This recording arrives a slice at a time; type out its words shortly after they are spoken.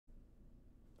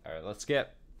Alright,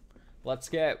 let's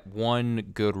get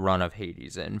one good run of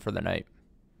Hades in for the night.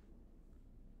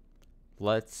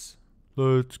 Let's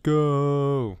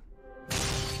go.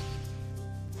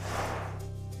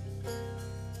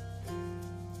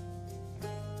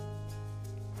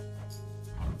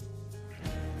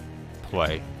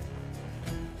 Play.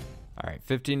 Alright,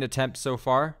 15 attempts so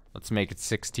far. Let's make it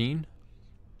 16.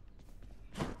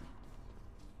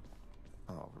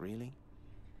 Oh, really?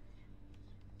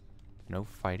 No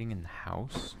fighting in the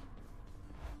house?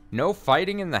 No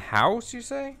fighting in the house, you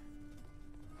say?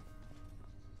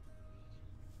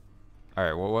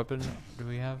 Alright, what weapon do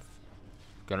we have?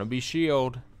 Gonna be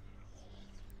shield.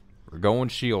 We're going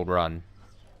shield run.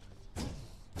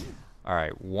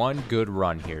 Alright, one good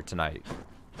run here tonight.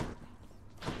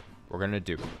 We're gonna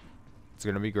do it. It's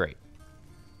gonna be great.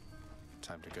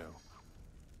 Time to go.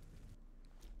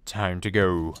 Time to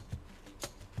go.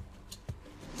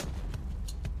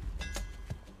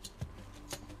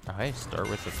 Alright, start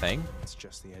with the thing. It's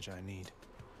just the edge I need.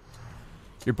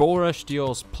 Your bull rush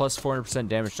deals plus 400%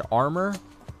 damage to armor.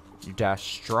 Your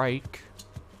dash strike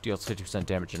deals 50%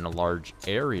 damage in a large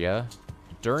area.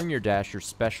 During your dash, your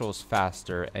special is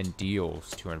faster and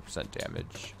deals 200%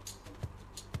 damage.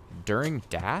 During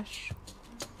dash,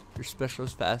 your special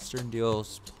is faster and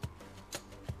deals...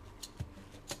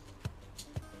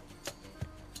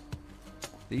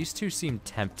 These two seem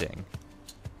tempting.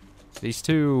 These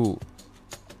two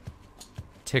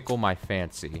tickle my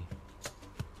fancy.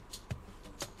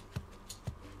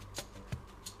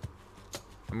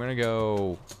 I'm gonna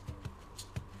go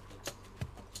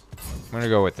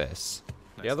with this.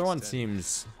 The other one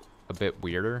seems a bit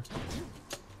weirder.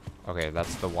 Okay,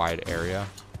 that's the wide area.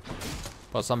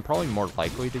 Plus, I'm probably more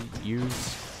likely to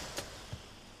use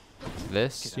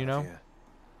this, you know,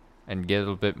 and get a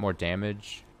little bit more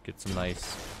damage. Get some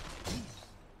nice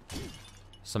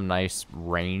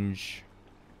range,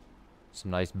 some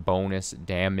nice bonus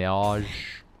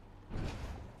damage.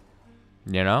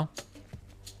 You know?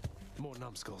 More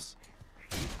numbskulls.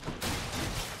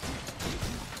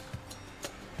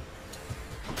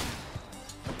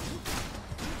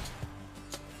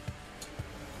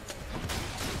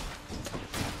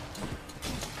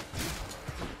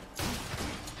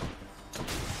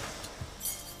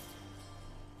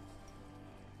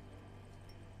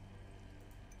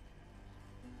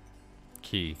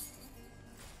 Key.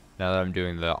 Now that I'm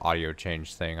doing the audio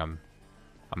change thing, I'm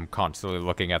constantly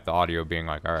looking at the audio, being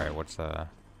like, all right, what's the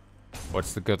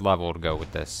good level to go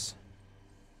with this?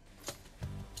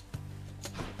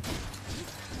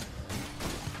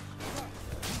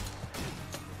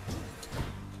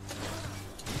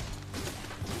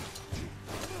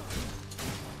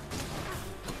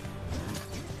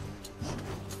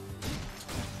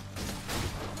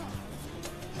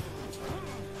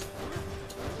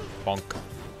 Bonk.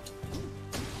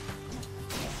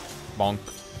 Bonk.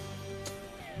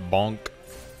 Bonk.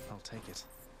 I'll take it.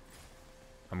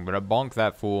 I'm gonna bonk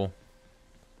that fool.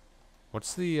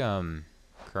 What's the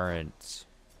current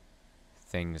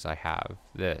things I have?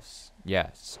 This.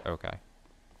 Yes. Okay.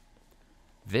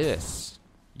 This.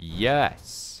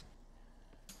 Yes.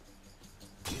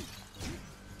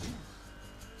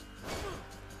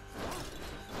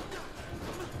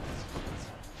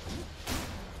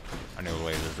 I knew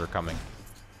lasers were coming.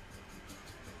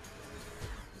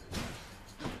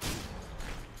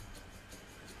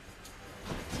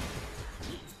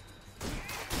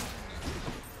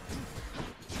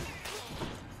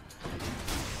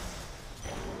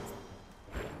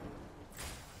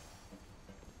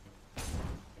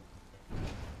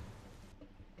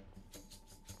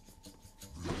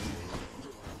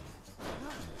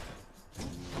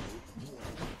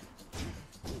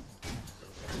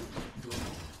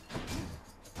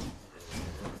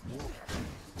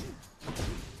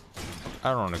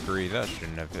 I don't agree. That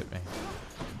shouldn't have hit me.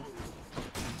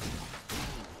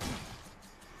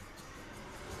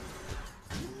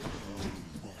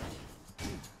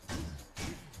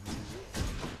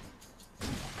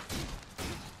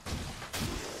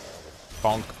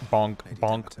 Bonk, bonk,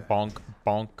 bonk, bonk,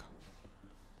 bonk.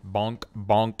 Bonk,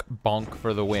 bonk, bonk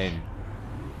for the win.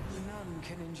 None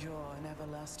can endure an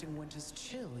everlasting winter's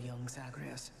chill, young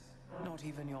Zagreus. Not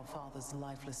even your father's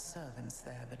lifeless servants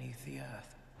there beneath the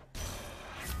earth.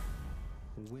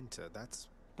 Winter, that's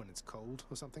when it's cold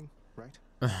or something, right?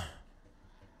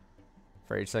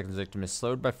 For 8 seconds, victim is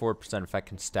slowed by 4%. Effect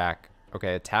can stack.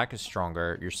 Okay, attack is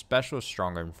stronger. Your special is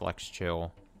stronger in flex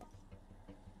chill.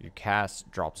 Your cast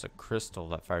drops a crystal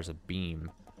that fires a beam.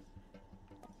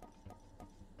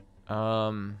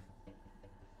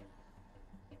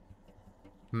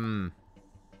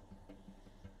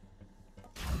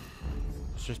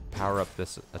 Let's just power up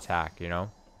this attack, you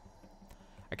know?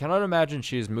 I cannot imagine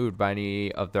she is moved by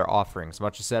any of their offerings.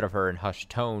 Much is said of her in hushed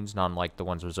tones, not unlike the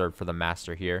ones reserved for the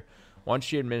master here. Once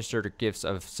she administered her gifts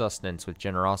of sustenance with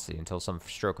generosity until some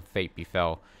stroke of fate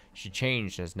befell. She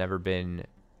changed and has never been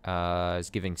as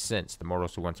giving since. The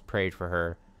mortals who once prayed to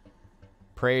her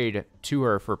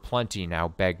for plenty, now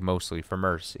beg mostly for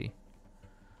mercy.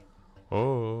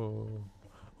 Oh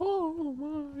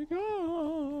my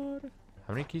god.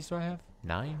 How many keys do I have?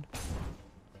 9?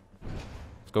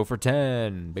 Let's go for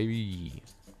 10, baby.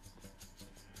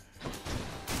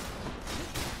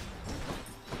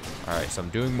 Alright, so I'm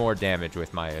doing more damage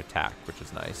with my attack, which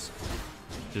is nice.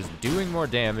 Just doing more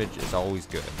damage is always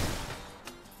good.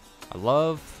 I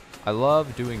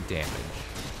love doing damage.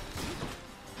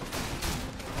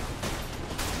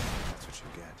 That's what you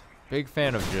get. Big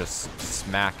fan of just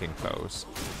smacking foes.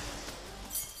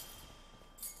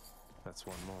 That's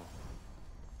one more.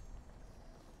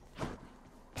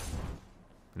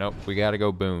 Nope, we gotta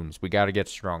go boons. We gotta get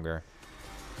stronger.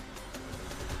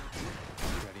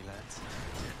 Ready, lads?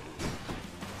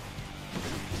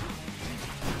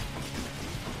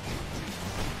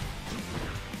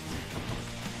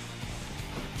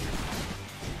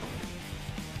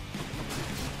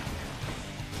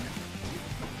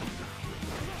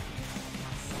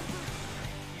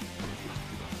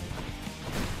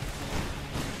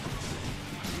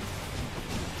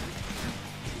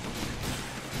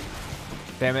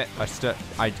 Damn it,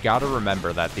 I gotta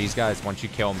remember that these guys, once you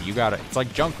kill them, you gotta, it's like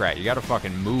Junkrat, you gotta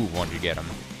fucking move once you get them.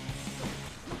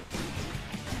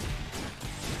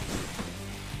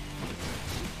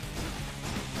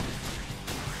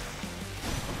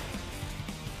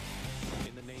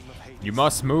 In the name of Hades. You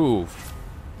must move.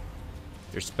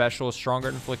 Your special is stronger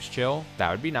and inflicts chill. That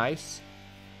would be nice.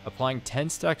 Applying 10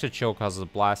 stacks of chill causes a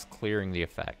blast, clearing the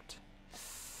effect.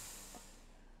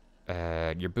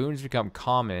 Your boons become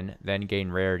common, then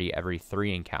gain rarity every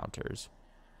 3 encounters.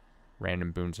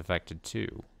 Random boons affected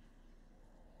too.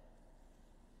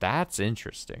 That's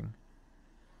interesting.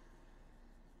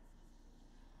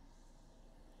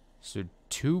 So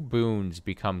 2 boons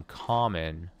become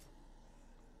common.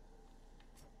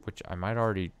 Which I might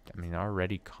already,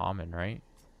 already common, right?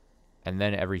 And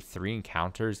then every 3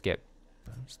 encounters get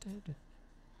boosted?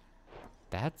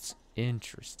 That's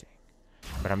interesting.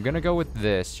 But I'm gonna go with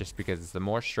this just because it's the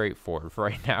more straightforward for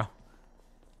right now.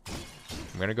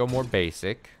 I'm gonna go more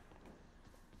basic.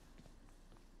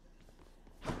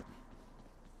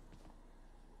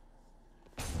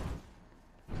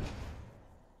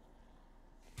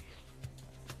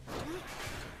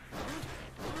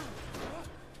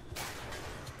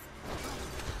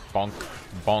 Bonk,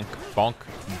 bonk, bonk,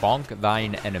 bonk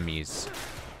thine enemies.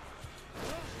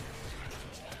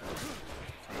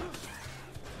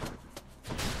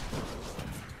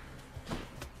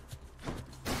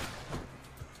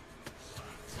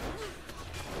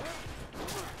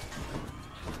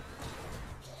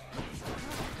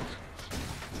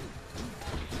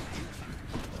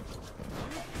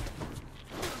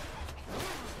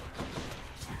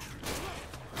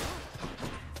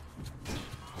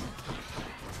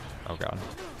 Oh god.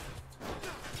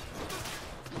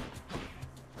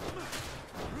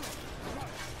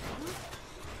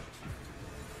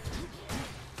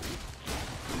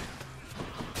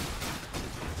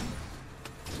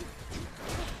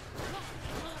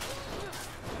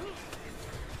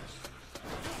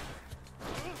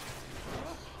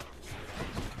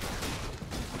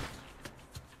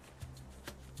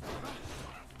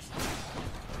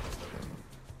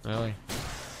 Really?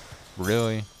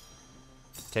 Really?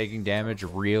 Taking damage,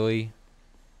 really?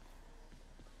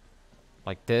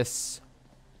 Like this?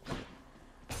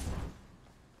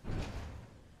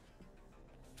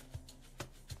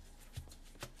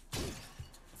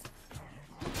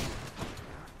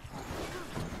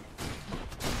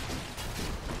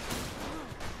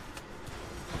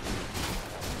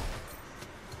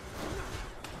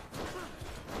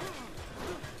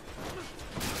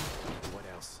 What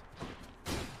else?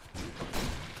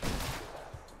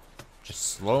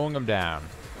 Just slowing them down.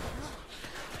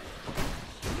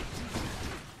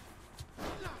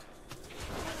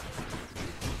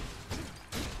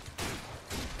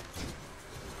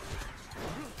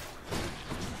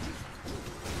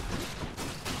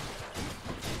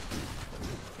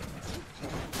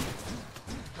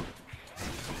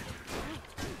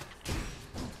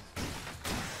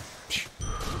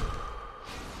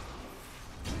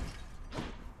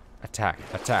 Attack,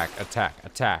 attack, attack,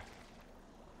 attack.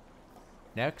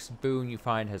 Next boon you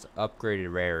find has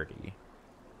upgraded rarity.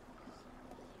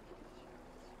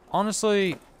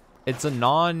 Honestly, it's a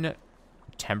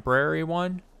non-temporary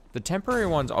one. The temporary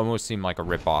ones almost seem like a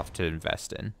ripoff to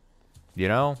invest in. You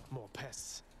know? More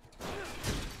pests.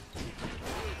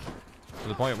 To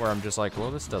the point where I'm just like,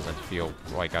 well, this doesn't feel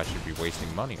like I should be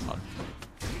wasting money on.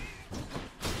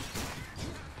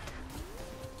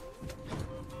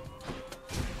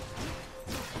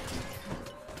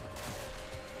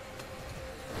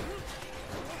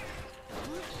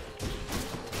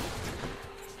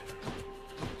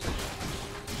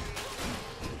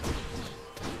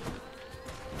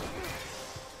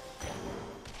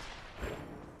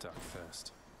 Duck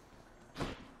first.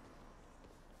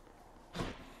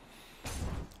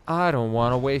 I don't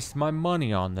want to waste my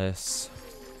money on this.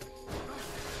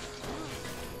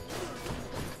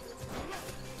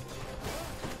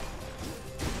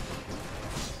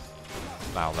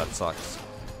 Wow, that sucks.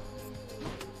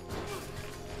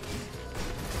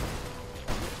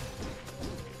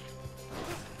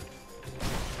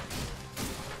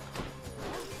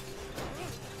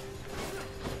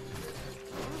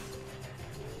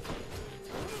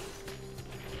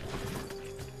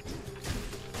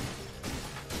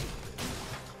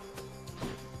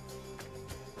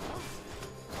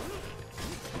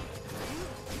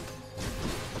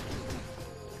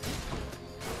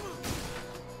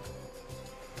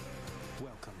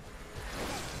 Welcome.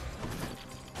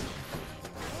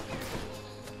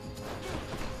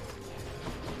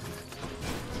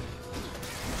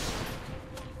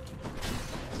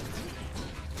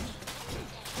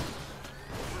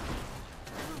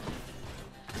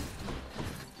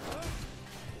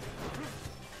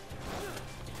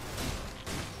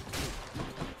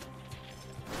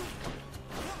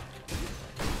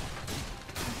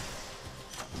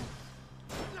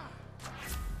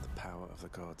 The power of the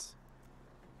gods.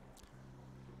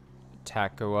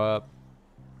 Attack go up.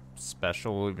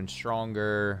 Special even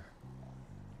stronger.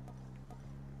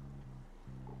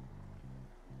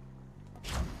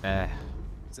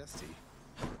 Zesty.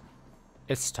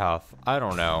 It's tough. I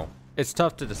don't know. It's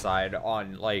tough to decide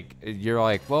on, like, you're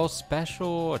like, well,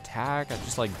 special attack. I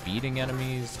just like beating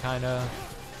enemies, kind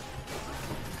of.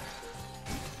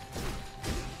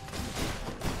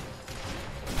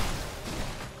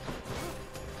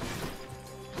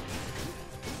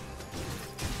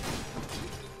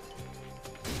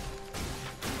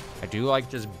 I do like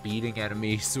just beating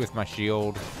enemies with my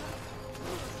shield.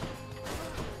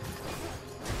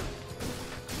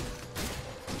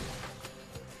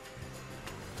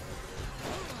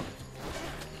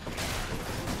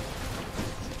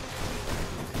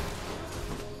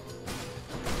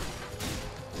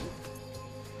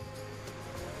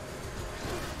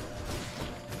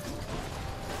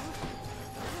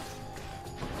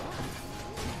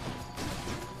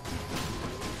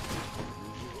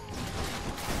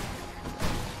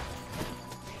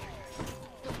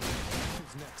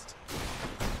 Who's next?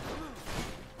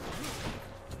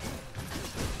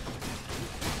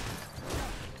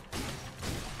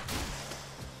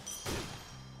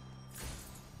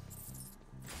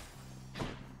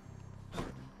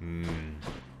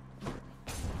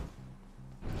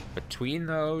 Between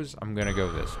those, I'm gonna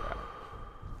go this route.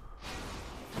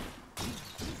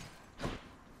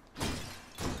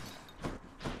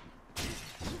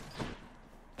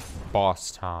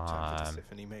 Boss Time for time.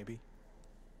 Persephone, maybe?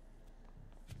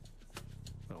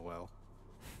 Oh well.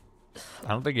 I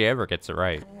don't think he ever gets it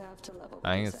right. I have to level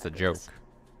I think with it's the Zagreus. joke.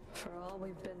 For all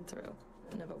we've been through,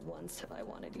 never once have I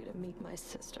wanted you to meet my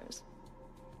sisters.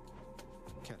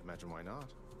 Can't imagine why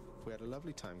not. We had a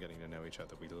lovely time getting to know each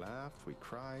other. We laughed, we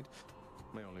cried.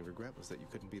 My only regret was that you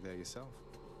couldn't be there yourself.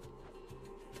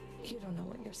 You don't know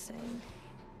what you're saying.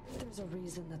 There's a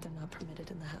reason that they're not permitted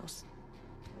in the house.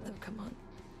 Oh, come on.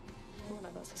 One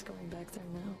of us is going back there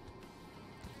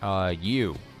now.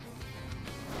 You.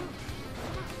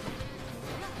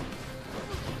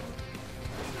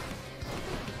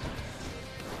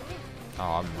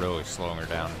 Oh, I'm really slowing her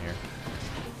down here.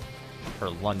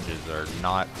 Her lunges are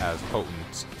not as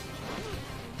potent.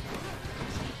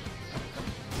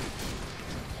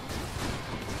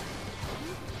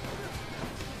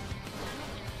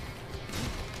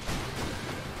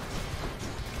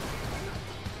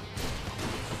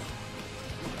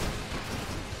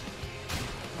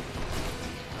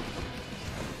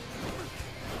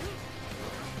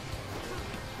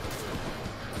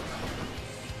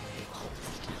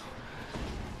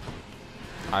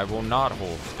 I will not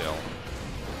hold still.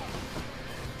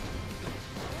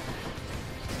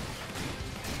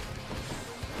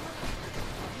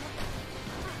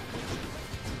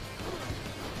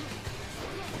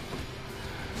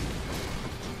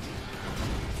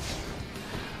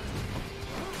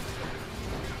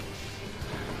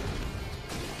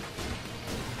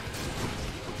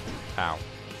 Ow.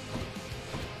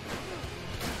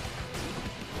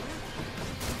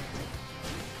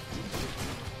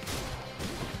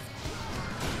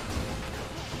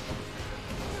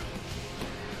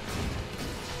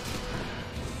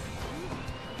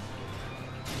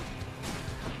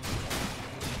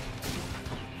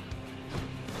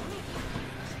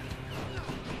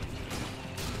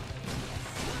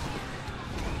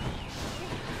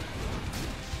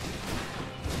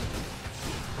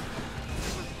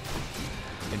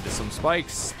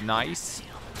 spikes. Nice. You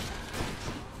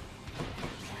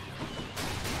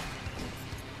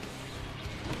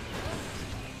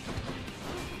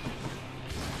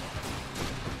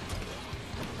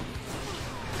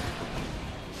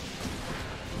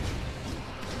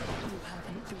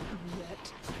haven't beaten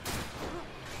yet.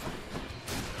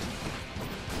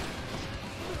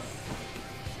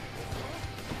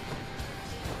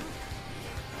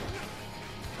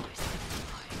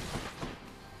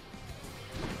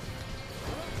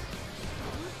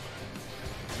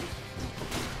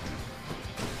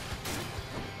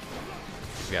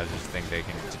 These guys just think they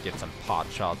can get some pot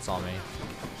shots on me.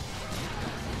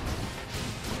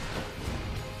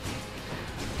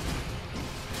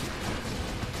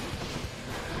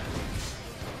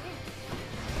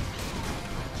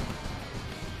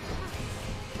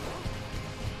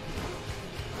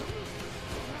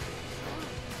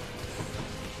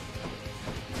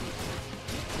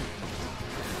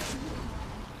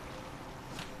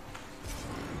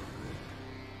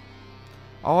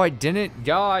 Oh, I didn't.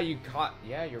 God, you caught.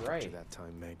 Yeah, you're right. That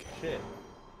time, Meg. Shit.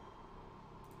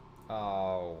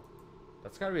 Oh.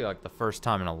 That's gotta be like the first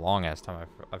time in a long ass time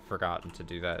I've forgotten to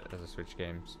do that as a Switch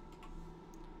games.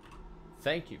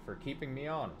 Thank you for keeping me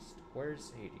honest.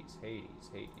 Where's Hades? Hades.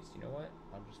 You know what?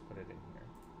 I'll just put it in here.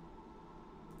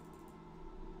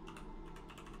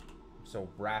 I'm so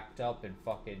wrapped up in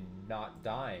fucking not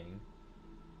dying.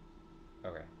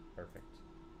 Okay, perfect.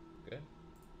 Good.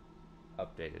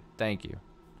 Updated. Thank you.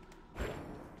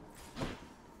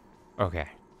 Okay.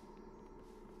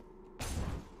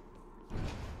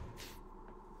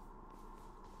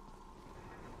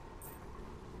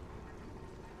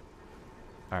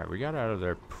 Alright, we got out of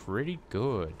there pretty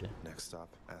good. Next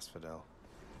stop, Asphodel.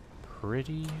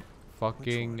 Pretty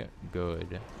fucking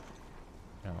good.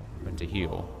 No, I meant to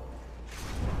heal.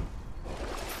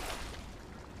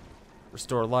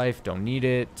 Restore life, don't need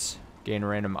it. Gain a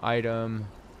random item.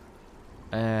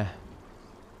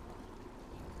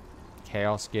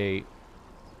 Chaos Gate.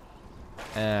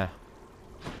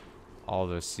 All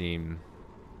those seem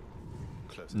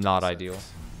Closer to not the ideal.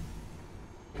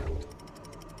 surface.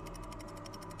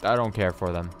 I don't care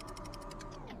for them.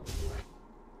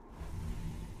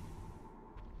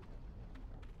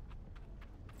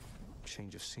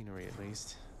 Change of scenery, at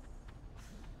least.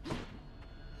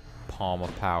 Palm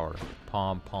of power.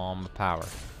 Palm of power.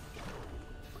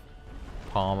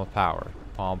 Palm of power.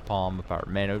 Palm of power.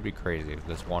 Man, it would be crazy if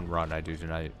this one run I do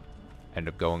tonight end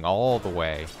up going all the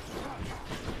way.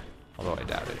 Although I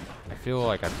doubt it. I feel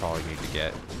like I probably need to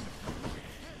get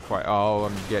quite. Oh,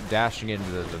 I'm dashing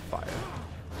into the fire.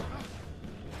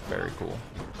 Very cool.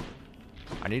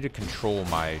 I need to control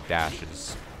my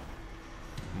dashes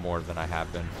more than I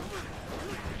have been.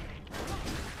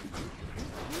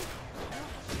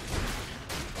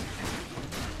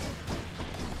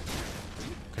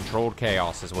 Controlled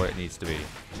chaos is what it needs to be.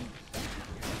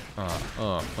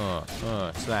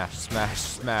 Smash, smash,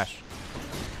 smash.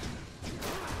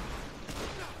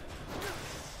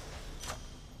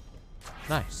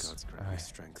 Nice. God's grant me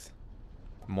strength.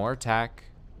 More attack.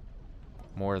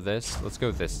 More of this. Let's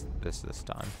go this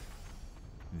time.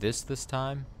 This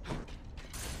time.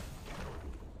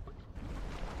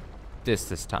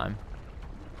 This time.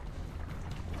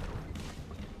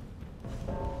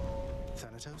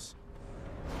 Thanatos?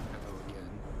 Hello again.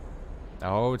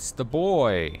 Oh, it's the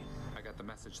boy. I got the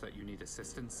message that you need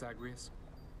assistance, Zagreus.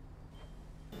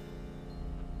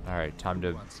 All right, time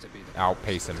to Wants to be the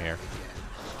outpace him here.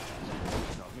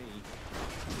 Not me.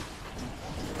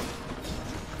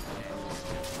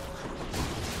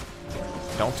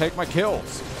 Don't take my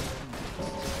kills.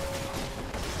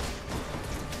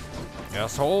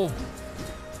 Asshole.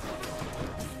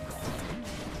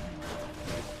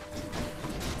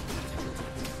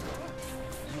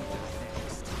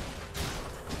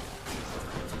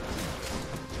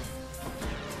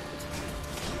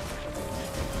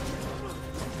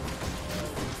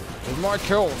 There's more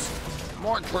kills.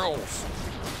 More kills.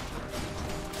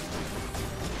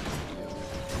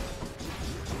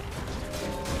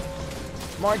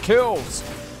 More kills.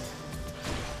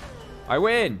 I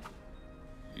win.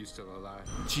 You still alive?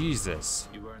 Jesus.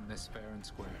 You earned this fair and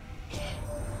square. Hey,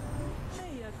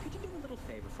 could you do a little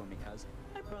favor for me, cuz?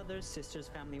 My brothers, sisters,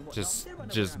 family, whatnot, Just they're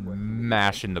unaware I'm working with you.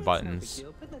 mashing the It's no big buttons.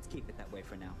 deal, but let's keep it that way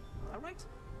for now. All right?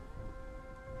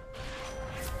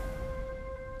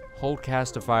 Hold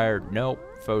cast to fire. Nope.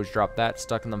 Foes drop that.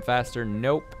 Stuck in them faster.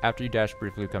 Nope. After you dash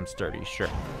briefly become sturdy. Sure.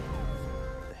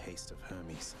 The haste of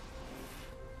Hermes.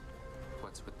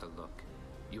 What's with the look?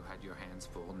 You had your hands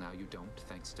full, now you don't,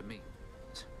 thanks to me.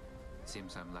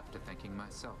 Seems I'm left to thanking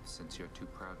myself, since you're too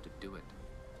proud to do it.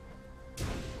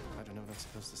 I don't know what I'm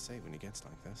supposed to say when he gets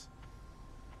like this.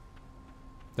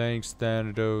 Thanks,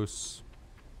 Thanatos.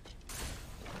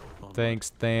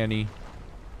 Thanks, Thany.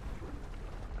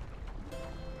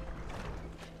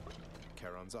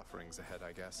 Charon's offerings ahead,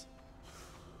 I guess.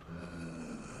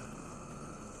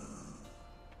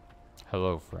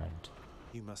 Hello, friend.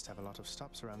 You must have a lot of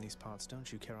stops around these parts,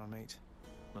 don't you, Charon, mate?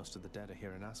 Most of the dead are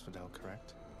here in Asphodel,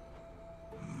 correct?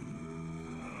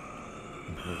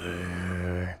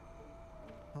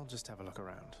 I'll just have a look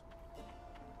around.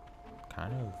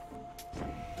 Kind of.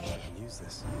 I can use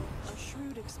this. A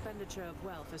shrewd expenditure of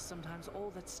wealth is sometimes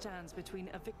all that stands between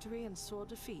a victory and sore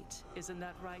defeat. Isn't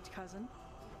that right, cousin?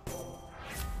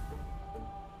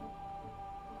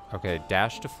 Okay,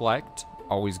 dash deflect.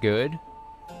 Always good.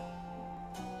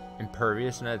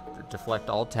 Impervious and deflect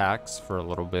all attacks for a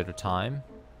little bit of time.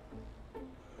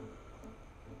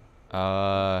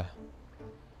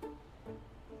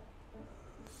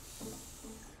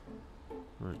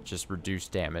 Just reduce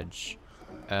damage.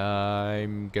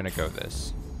 I'm gonna go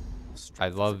this. I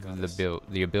love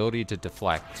the ability to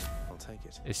deflect. I'll take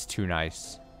it. It's too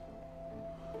nice.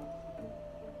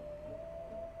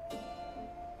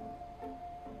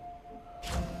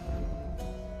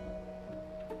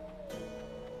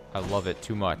 I love it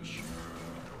too much.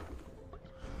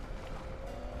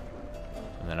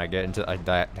 And then I get into I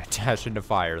dash into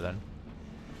fire then.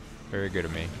 Very good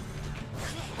of me.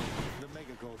 The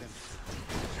Mega Gorgon.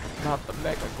 Not the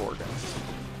Mega Gorgon.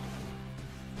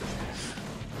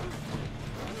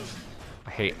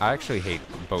 I actually hate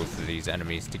both of these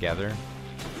enemies together.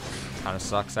 Kinda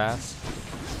sucks ass.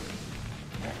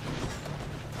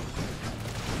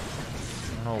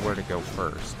 I don't know where to go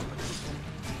first.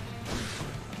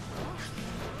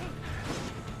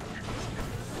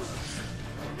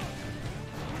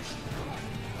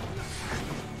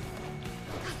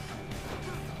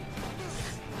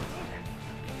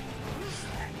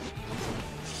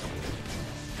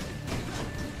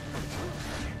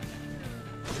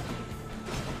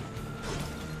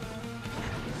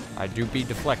 I do be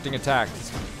deflecting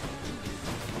attacks.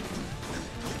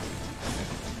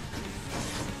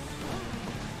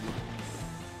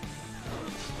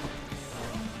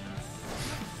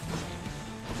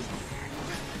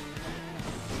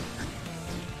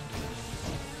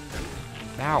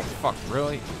 Ow, fuck,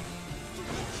 really?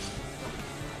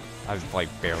 I've like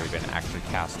barely been actually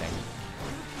casting.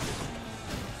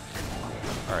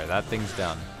 Alright, that thing's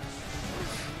done.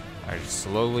 I just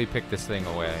slowly pick this thing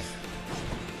away.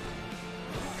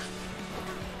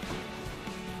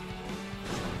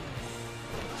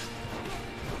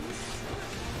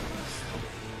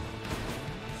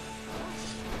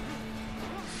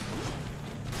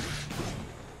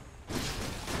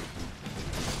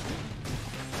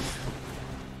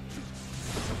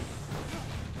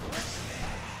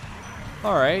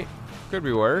 Alright, could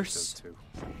be worse. Those two.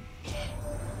 You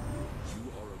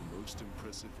are a most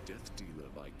impressive death dealer,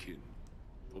 my kin.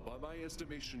 For by my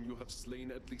estimation, you have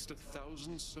slain at least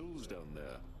 1,000 souls down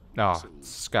there. Oh, Souls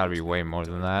it's gotta be way more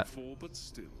than that. before, but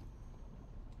still.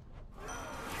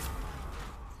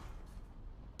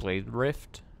 Blade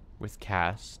Rift with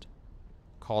cast.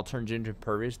 Call turns into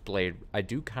impervious blade. I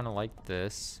do kind of like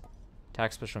this.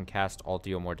 Attack special and cast all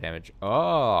deal more damage.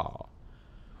 Oh.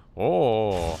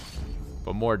 Oh.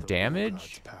 But more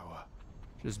damage? Power.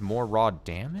 Just more raw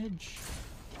damage?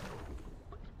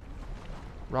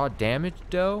 Raw damage,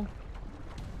 though?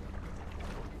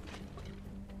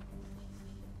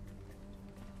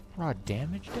 Raw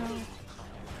damage, though?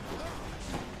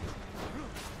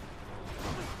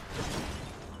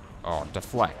 Oh,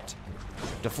 deflect.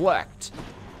 Deflect.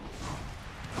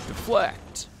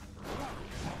 Deflect.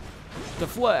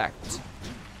 Deflect.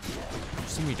 You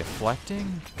see me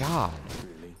deflecting? God.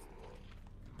 Really?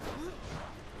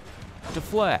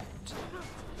 Deflect.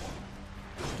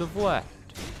 Deflect.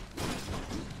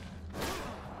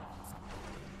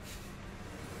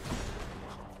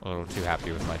 A little too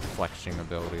happy with my deflecting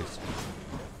abilities.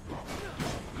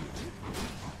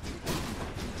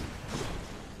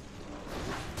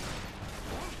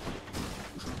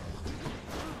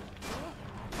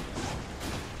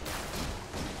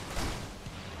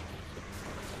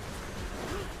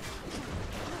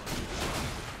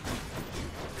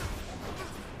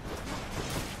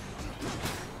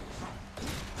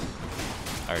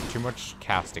 Alright, too much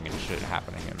casting and shit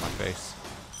happening in my face.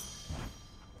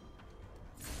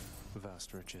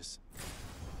 Vast riches.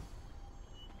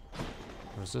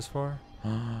 What is this for?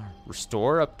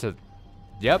 Restore up to...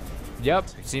 Yep,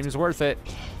 seems worth it.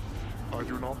 I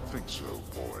do not think so,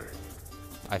 boy.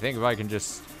 I think if I can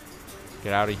just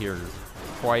get out of here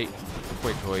quite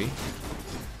quickly,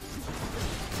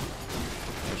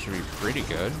 I should be pretty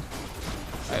good.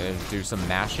 I do some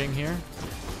mashing here.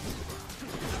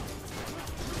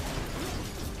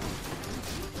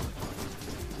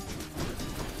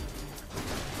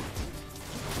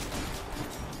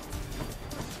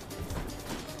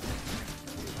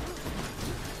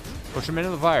 Push him into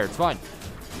the fire. It's fine.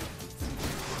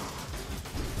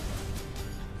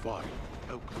 Fine.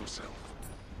 Help yourself.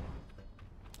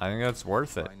 I think that's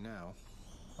worth it. Fine now.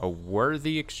 A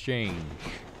worthy exchange.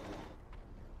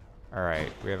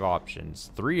 Alright, we have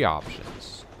options. 3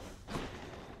 options.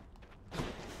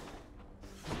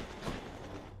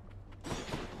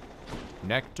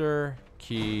 Nectar,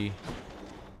 key.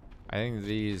 I think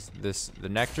the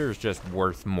nectar is just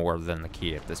worth more than the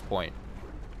key at this point.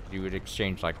 You would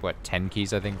exchange like what, 10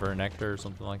 keys I think for a nectar or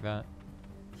something like that.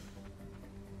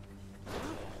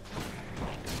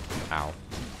 Ow.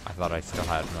 I thought I still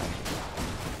had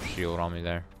my shield on me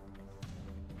there.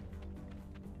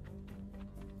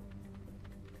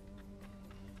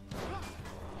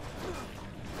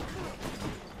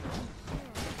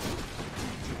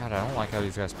 God, I don't like how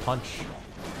these guys punch.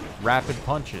 Rapid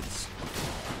punches.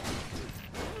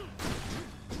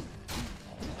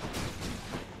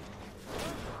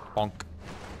 Bonk.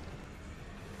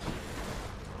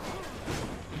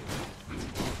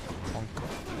 Bonk.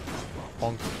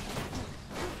 Bonk.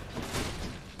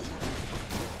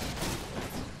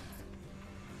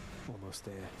 Almost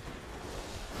there.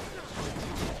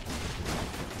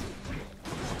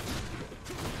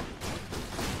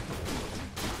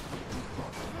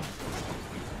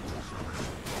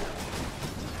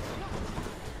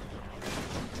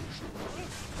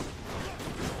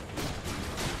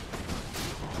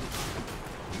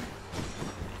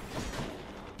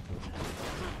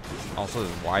 Also,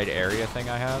 this wide area thing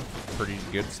I have, pretty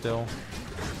good still.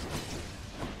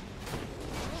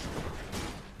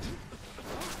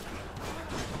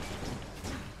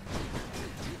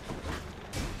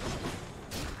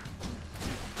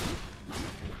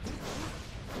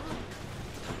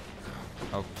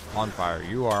 Oh, on fire.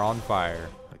 You are on fire.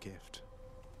 A gift.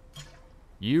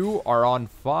 You are on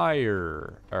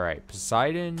fire. Alright,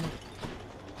 Poseidon,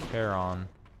 Charon.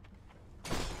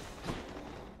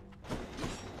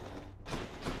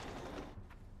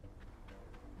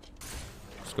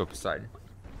 Let's go Poseidon.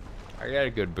 I got a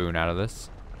good boon out of this.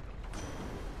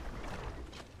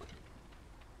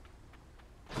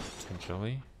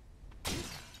 Potentially.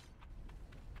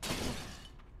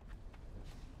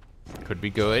 Could be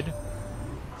good.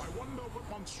 I wonder what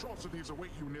monstrosities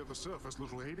await you near the surface,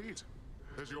 little Hades.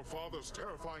 There's your father's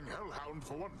terrifying hellhound,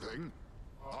 for one thing.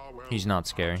 Ah, well, He's not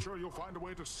scary. I'm sure you'll find a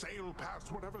way to sail past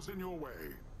whatever's in your way.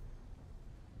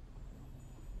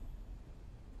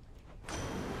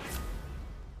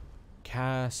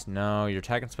 Cast, no. Your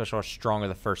attack and special are stronger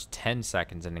the first 10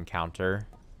 seconds in encounter.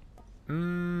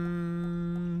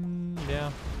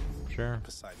 Yeah, sure.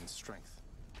 Poseidon's strength.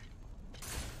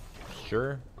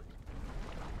 Sure.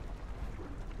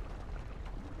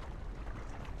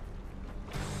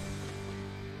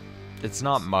 It's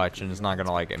not much, and it's not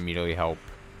gonna like immediately help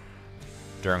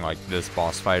during like this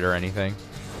boss fight or anything.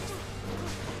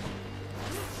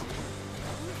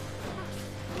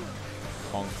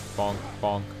 Bonk, bonk,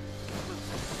 bonk.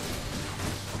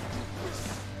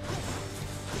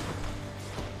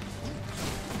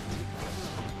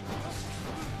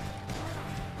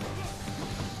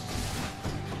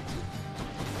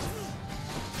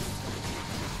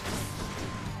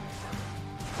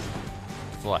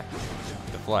 Deflect.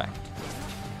 Deflect.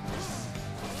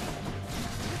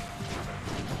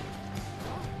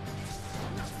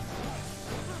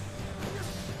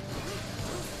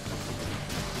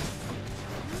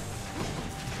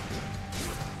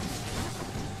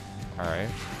 Alright,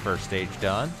 first stage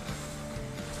done.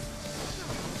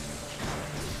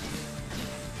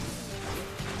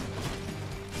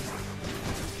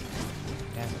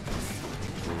 Yeah.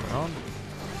 Moving on.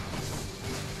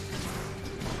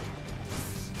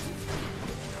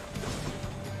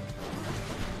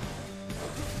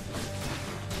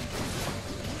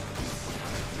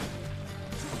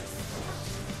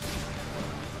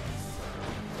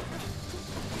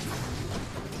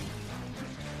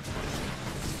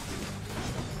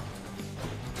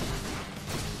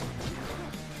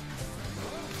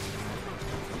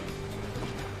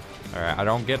 Alright, I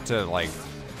don't get to, like,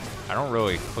 I don't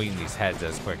really clean these heads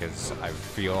as quick as I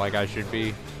feel like I should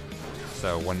be.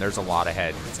 So when there's a lot of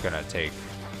heads, it's gonna take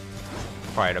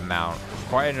quite an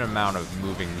amount of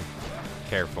moving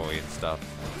carefully and stuff.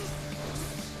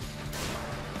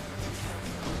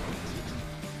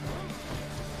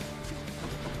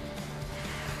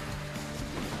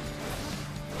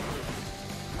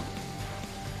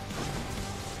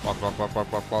 Walk, walk, walk,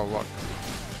 walk, walk, walk, walk.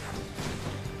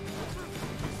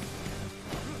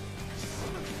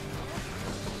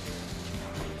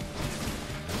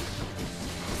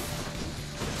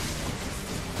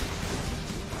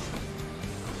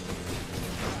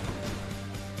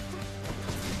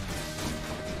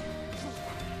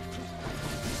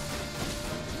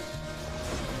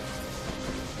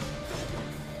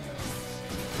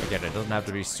 Again, it doesn't have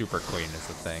to be super clean is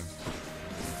the thing.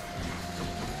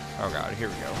 Oh god, here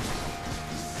we go.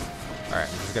 Alright,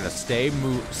 I'm just gonna stay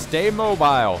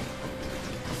mobile.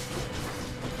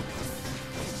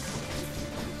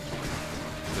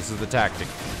 This is the tactic.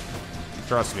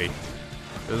 Trust me.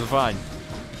 This is fine.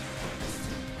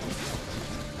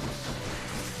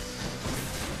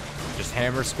 Just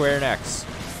hammer square and X.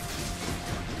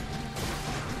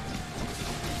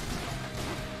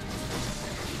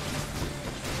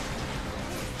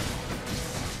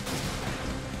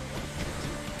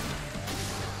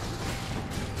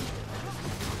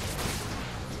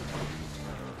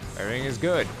 Everything is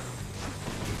good.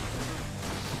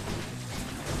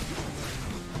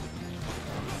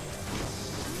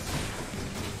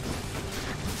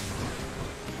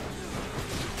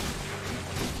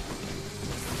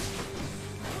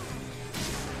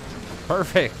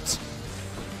 Perfect.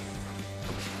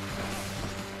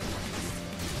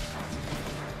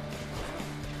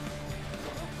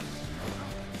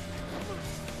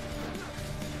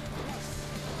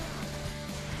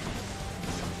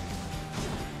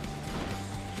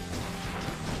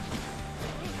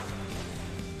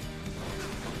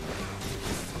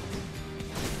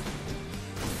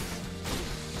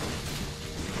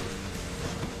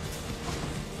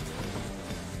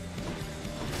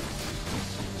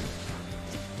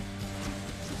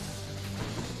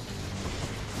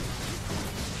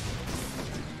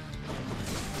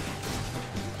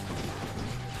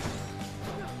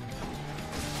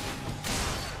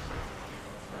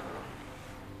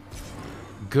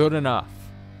 Good enough.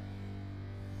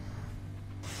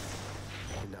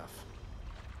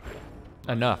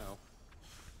 Enough.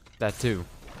 That too.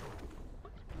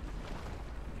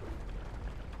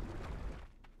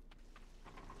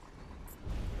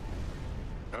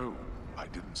 Oh, I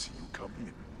didn't see you come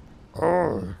in.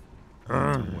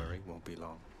 Don't worry, won't be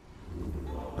long.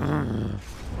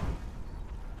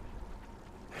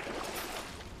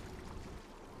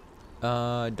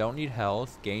 Don't need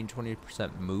health. Gain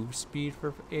 20% move speed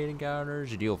for 8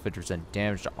 encounters. You deal 50%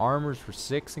 damage to armors for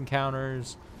 6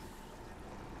 encounters.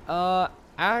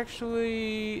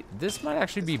 Actually, this might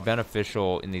actually be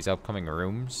beneficial in these upcoming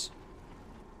rooms.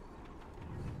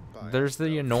 There's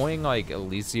the annoying, like,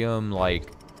 Elysium, like,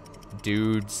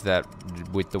 dudes that,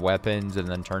 with the weapons and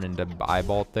then turn into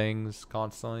eyeball things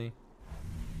constantly.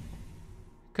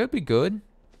 Could be good.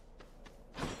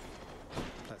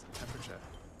 Pleasant temperature.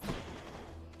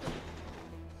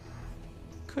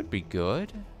 Could be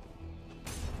good.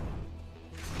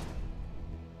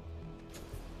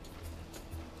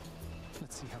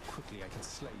 Let's see how quickly I can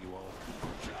slay you all.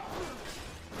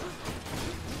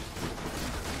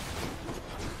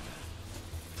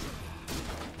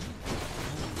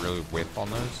 Really whip on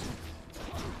those.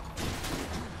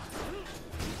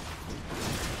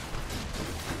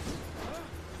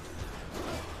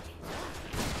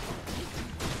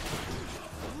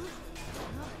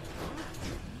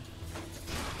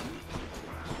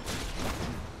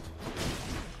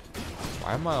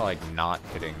 Why am I like not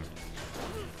hitting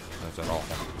those at all?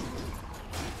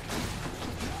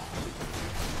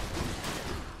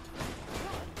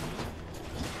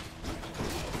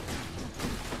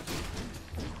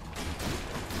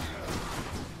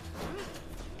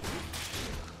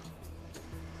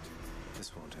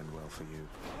 This won't end well for you.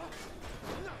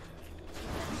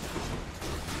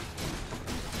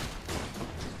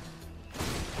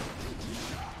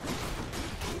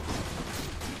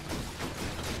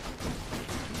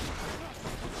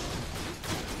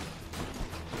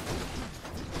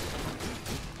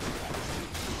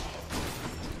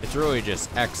 It's really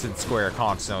just X and square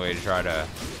constantly to try to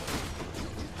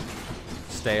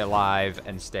stay alive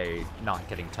and stay not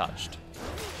getting touched.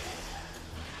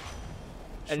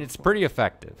 And it's pretty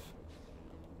effective.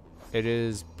 It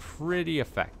is pretty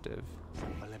effective.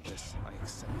 Olympus, I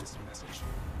accept this message.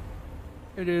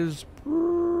 It is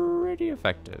pretty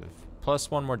effective. Plus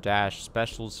 1 more dash.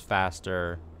 Specials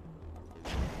faster.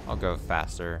 I'll go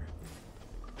faster.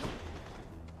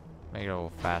 Make it a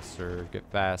little faster. Get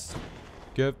fast.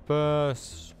 Get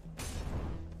fast.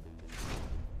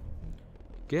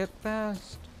 Get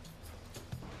fast.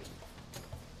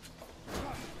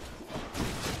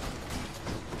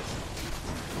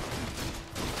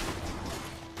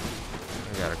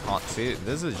 I gotta See,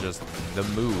 this is just the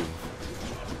move.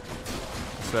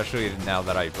 Especially now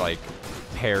that I, like,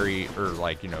 parry or,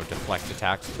 like, you know, deflect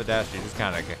attacks with the dash. You just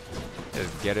kind of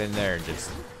just get in there and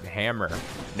just hammer.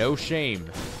 No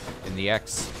shame in the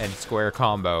X and square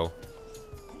combo.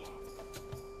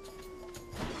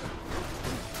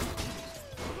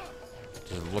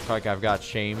 Does it look like I've got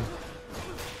shame?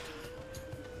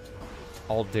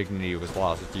 All dignity was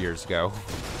lost years ago.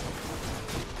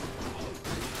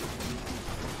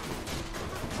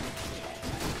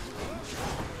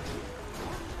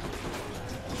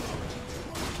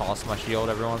 Toss my shield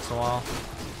every once in a while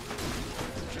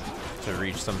to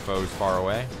reach some foes far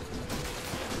away.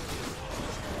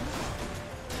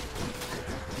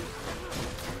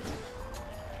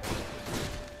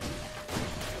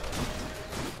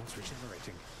 It's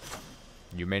regenerating.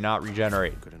 You may not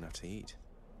regenerate. Good enough to eat.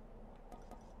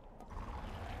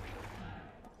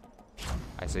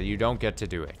 I say you don't get to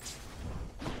do it.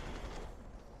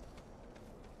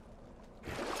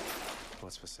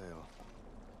 What's for sale?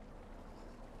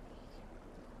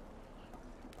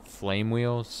 Flame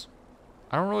wheels.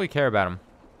 I don't really care about them.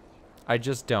 I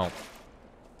just don't.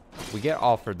 We get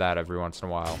offered that every once in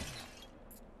a while.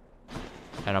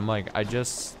 And I'm like, I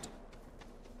just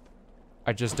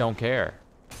don't care.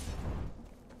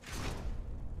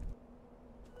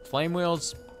 Flame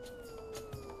wheels.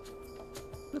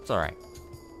 That's alright.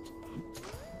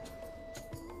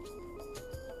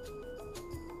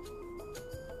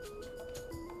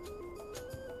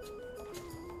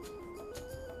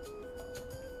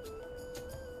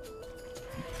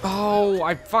 Oh,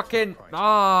 I fucking...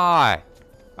 I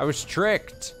was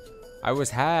tricked. I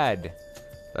was had.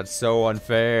 That's so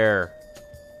unfair.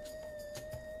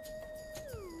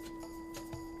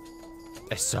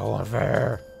 It's so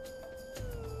unfair.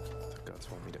 The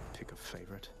gods want me to pick a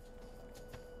favorite.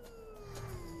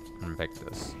 I'm gonna pick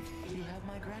this. You have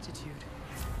my gratitude.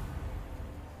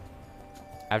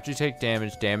 After you take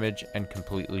damage and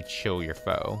completely chill your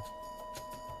foe.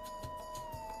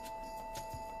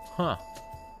 Huh.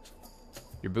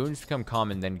 Your boons become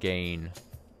common, then gain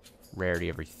rarity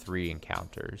every 3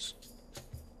 encounters.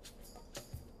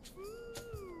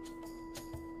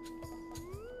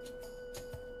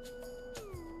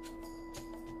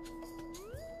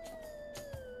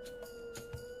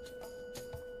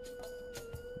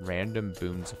 Random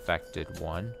boons affected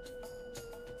 1.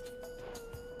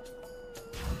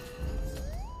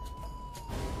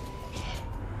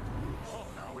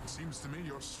 Seems to me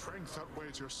your strength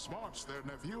outweighs your smarts there,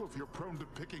 nephew, if you're prone to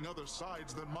picking other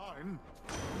sides than mine.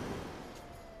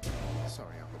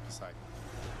 Sorry, Uncle Poseidon.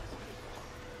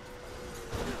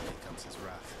 Here comes his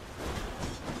wrath.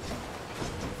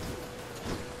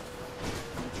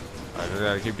 I just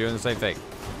gotta keep doing the same thing.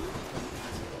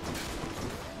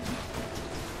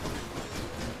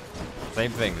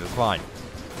 Same thing, it's fine.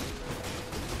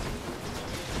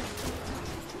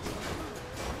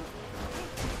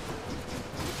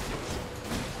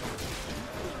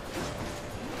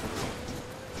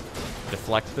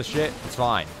 Deflect the shit, it's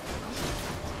fine.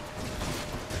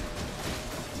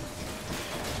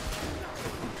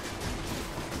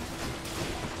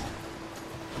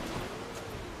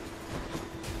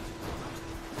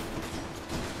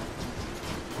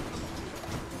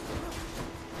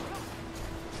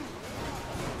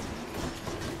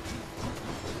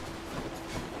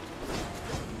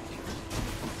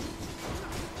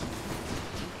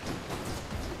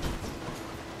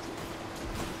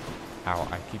 Ow,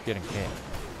 I keep getting hit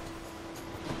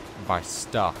by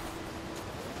stuff.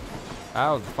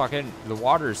 Ow, the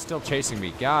water is still chasing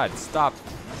me. God, stop.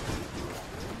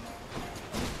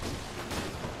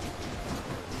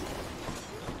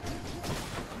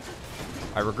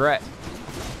 I regret.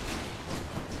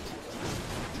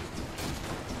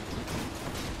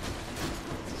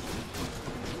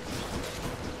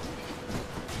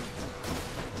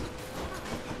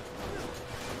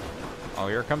 Oh,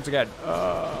 here it comes again.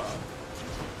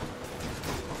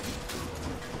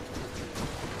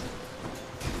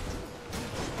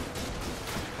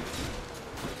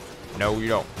 No, you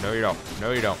don't. No, you don't.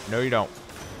 No, you don't. No, you don't.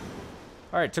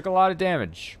 Alright, took a lot of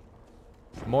damage.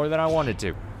 More than I wanted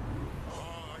to.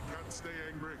 I can't stay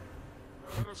angry.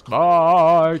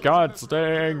 I can't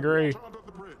stay angry.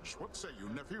 What say you,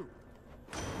 nephew?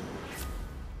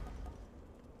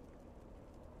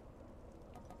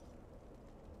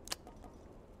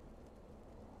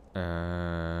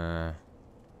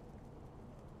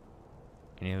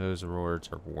 Any of those rewards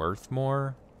are worth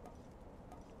more?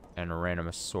 And a random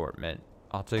assortment.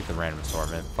 I'll take the random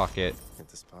assortment. Fuck it. Hit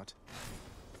the spot.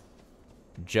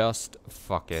 Just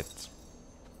fuck it.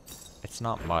 It's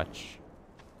not much.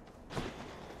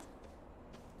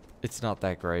 It's not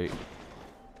that great.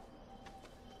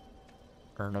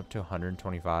 Earn up to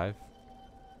 125.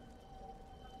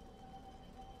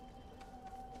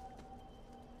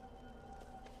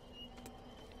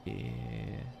 Yeah.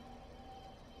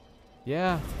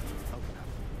 Yeah.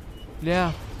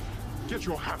 Yeah. Get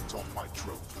your hands off my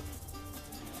trope.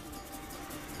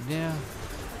 Yeah.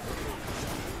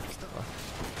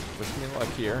 Wish me luck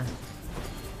here.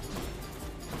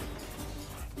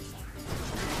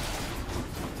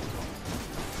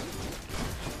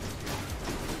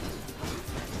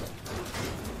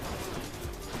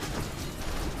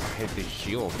 I hate these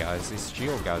shield guys. These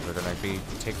shield guys are gonna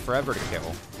take forever to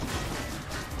kill.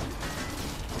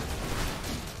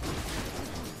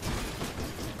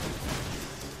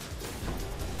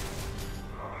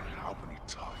 How many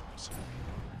times?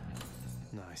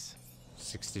 Nice.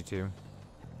 62.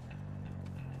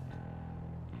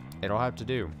 It'll have to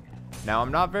do. Now,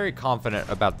 I'm not very confident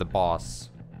about the boss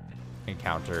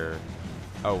encounter.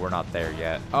 Oh, we're not there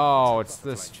yet. Oh, it's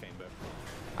this.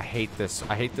 I hate this.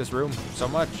 I hate this room so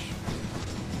much.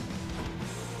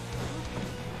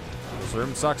 This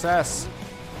room sucks ass.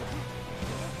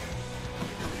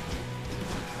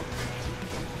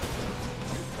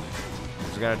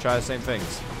 Just gotta try the same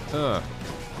things.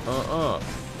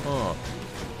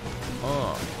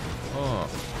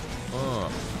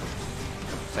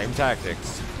 Same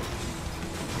tactics.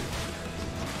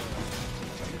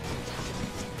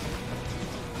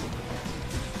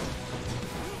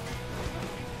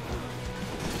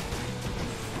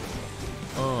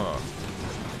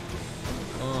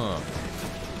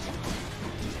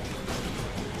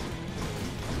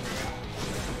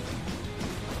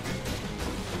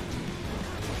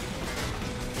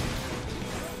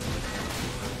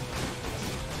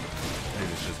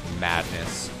 This is just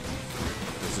madness.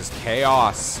 This is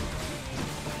chaos.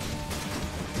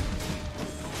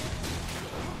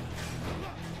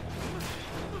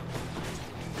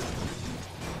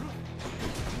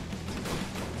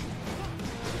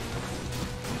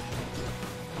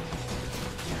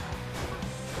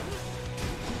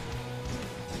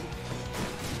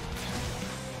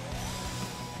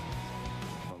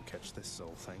 Won't catch this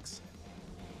soul, thanks.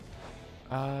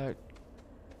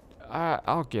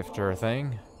 I'll gift her a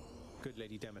thing. Good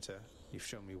Lady Demeter, you've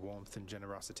shown me warmth and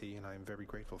generosity, and I am very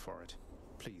grateful for it.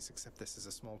 Please accept this as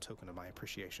a small token of my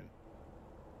appreciation.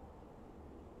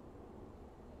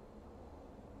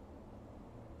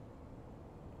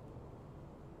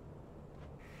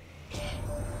 An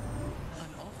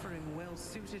offering well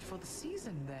suited for the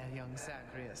season there, young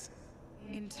Zagreus.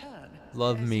 In turn,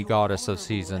 Love as me, your goddess of honorable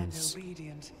seasons. and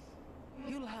obedient,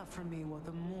 you'll have from me what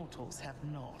the mortals have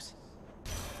not.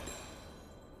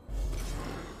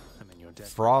 I'm in your debt,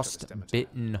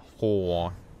 Frost-bitten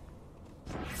horn.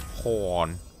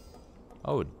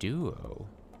 Oh, a duo.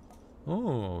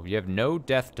 Oh, you have no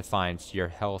death defiance. Your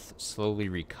health slowly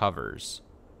recovers.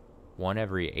 1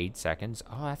 every 8 seconds.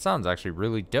 Oh, that sounds actually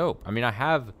really dope. I mean, I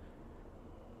have...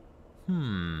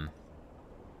 You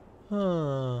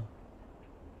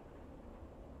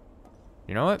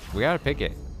know what? We gotta pick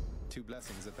it. 2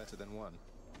 blessings are better than 1.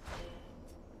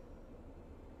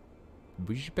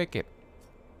 We should pick it.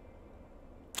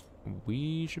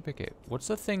 We should pick it. What's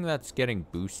the thing that's getting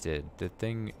boosted? The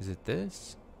thing... Is it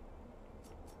this?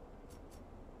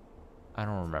 I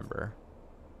don't remember.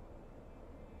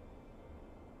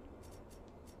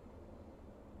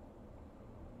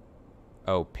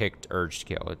 Oh, picked urge to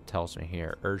kill. It tells me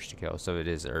here. Urge to kill. So it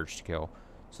is urge to kill.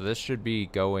 So this should be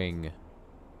going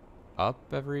up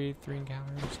every 3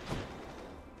 encounters.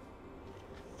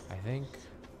 I think.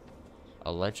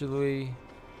 Allegedly.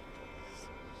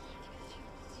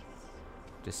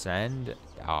 Descend.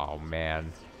 Oh,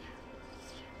 man.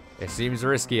 It seems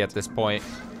risky at this point.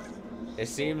 It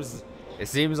seems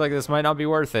like this might not be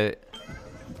worth it.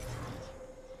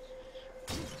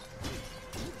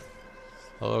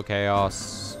 Hello,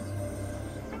 Chaos.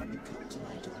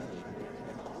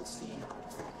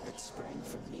 That sprang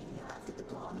from me after the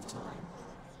dawn of time.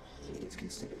 It is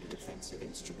considered a defensive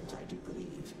instrument, I do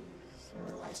believe.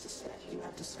 Though I suspect you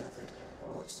have discovered,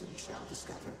 or soon shall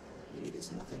discover, it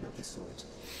is nothing of the sort.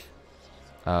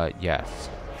 Yes.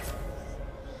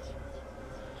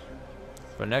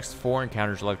 For the next 4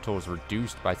 encounters, life total is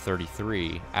reduced by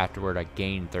 33. Afterward, I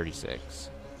gain 36.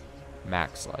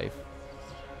 Max life.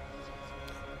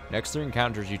 Next 3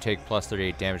 encounters, you take plus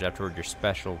 38 damage. Afterward, your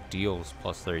special deals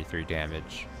plus 33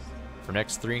 damage. For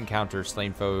next 3 encounters,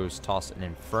 slain foes toss an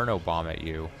inferno bomb at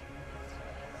you.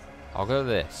 I'll go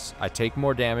this. I take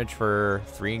more damage for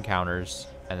 3 encounters,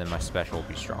 and then my special will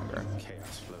be stronger.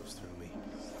 Chaos flows through me.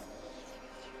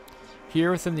 Here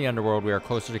within the Underworld, we are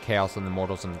closer to chaos than the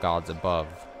mortals and the gods above.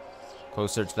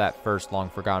 Closer to that first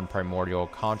long-forgotten primordial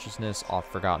consciousness,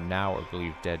 oft forgotten now or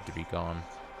believed dead to be gone.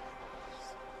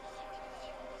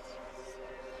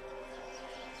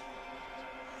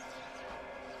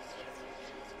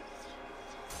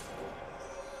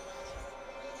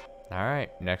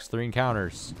 Alright, next 3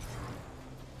 encounters.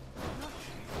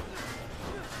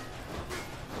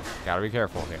 Gotta be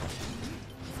careful here.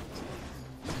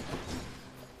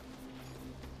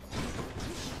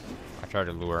 I tried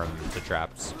to lure him into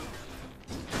traps.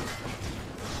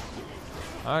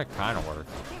 Oh, it kind of worked.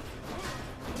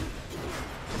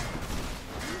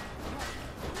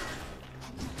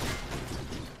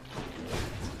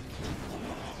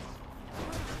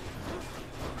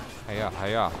 Hiya,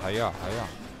 hiya, hiya, hiya.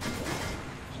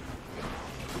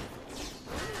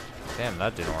 Damn,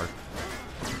 that didn't work.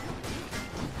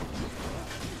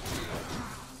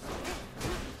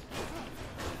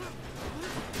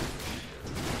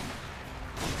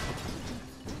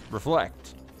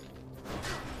 Reflect.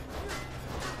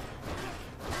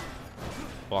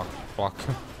 Block, block.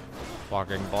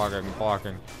 Blocking, blocking,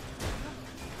 blocking.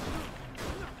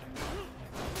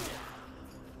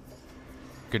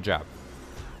 Good job.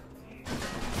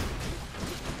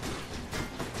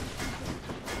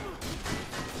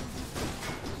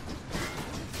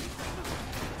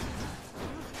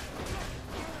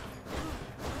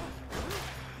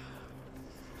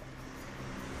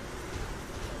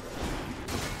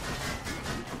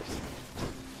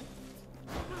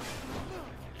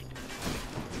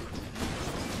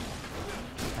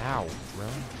 Ow,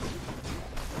 really?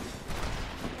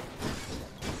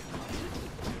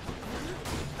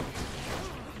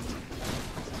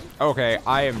 Okay,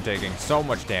 I am taking so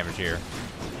much damage here.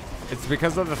 It's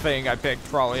because of the thing I picked,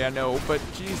 probably, I know, but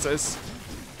Jesus.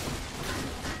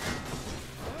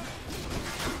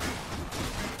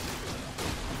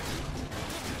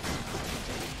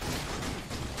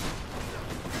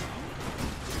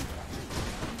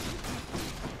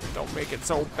 Don't make it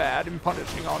so bad and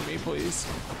punishing on me, please.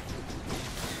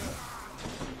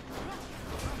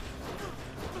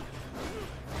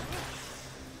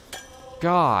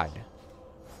 God.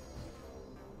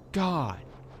 God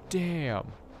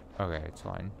damn. Okay, it's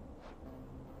fine.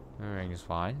 Everything is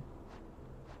fine.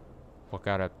 What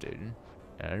got updated?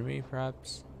 Enemy,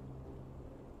 perhaps?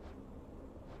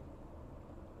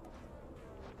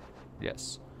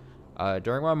 Yes.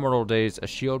 During my mortal days, a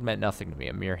shield meant nothing to me,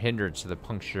 a mere hindrance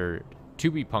to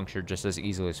be punctured just as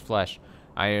easily as flesh.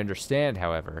 I understand,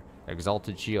 however,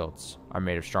 exalted shields are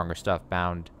made of stronger stuff,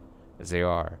 bound as they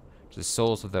are to the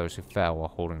souls of those who fell while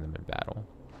holding them in battle.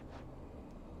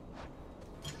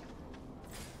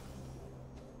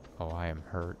 Oh, I am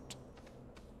hurt.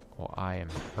 Oh, I am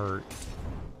hurt.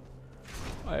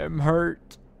 I am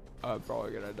hurt. I'm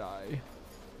probably gonna die.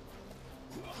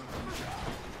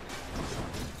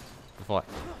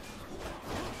 Deflect.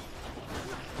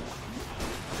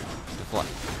 Deflect.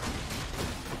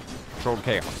 Controlled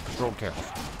chaos. Controlled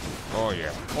chaos. Oh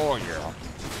yeah. Oh yeah.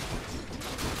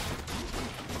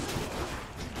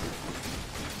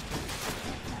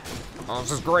 Oh,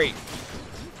 this is great.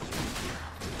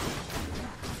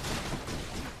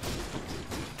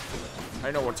 I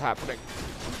know what's happening.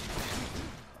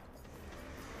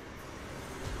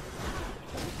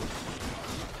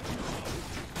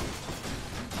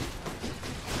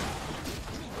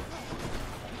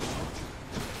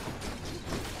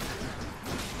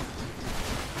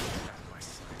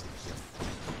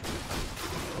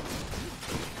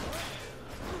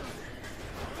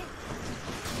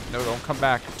 No, don't come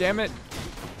back. Damn it.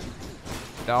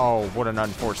 Oh, what an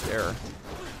unforced error.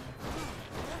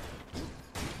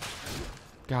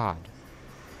 God.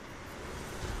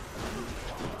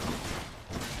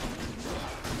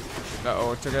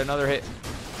 Uh-oh, it took another hit.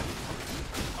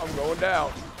 I'm going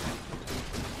down.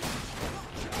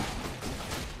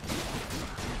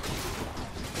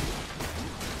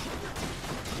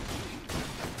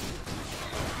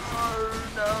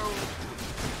 Oh, no.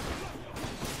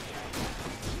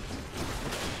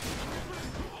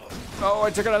 Oh, I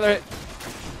took another hit.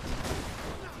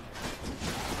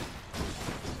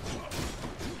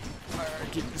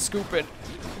 Keep scooping.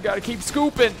 You gotta keep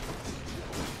scooping.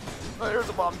 Oh, there's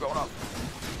a bomb going up.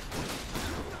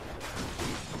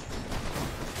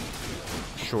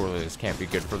 Surely this can't be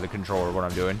good for the controller, what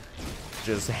I'm doing.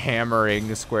 Just hammering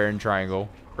the square and triangle.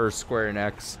 Or square and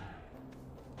X.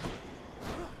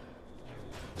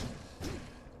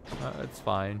 It's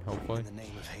fine, hopefully. In the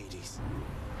name of Hades.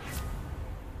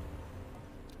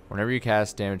 Whenever you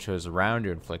cast damage to those around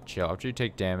you, inflict chill. After you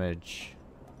take damage...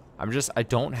 I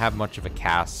don't have much of a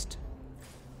cast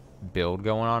build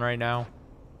going on right now.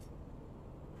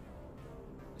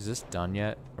 Is this done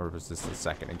yet? Or was this the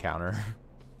second encounter?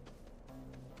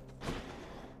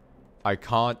 I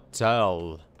can't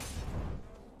tell.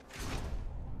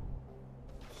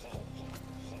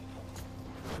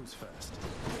 Who's first?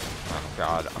 Oh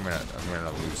god, I'm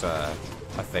gonna lose a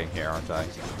thing here, aren't I?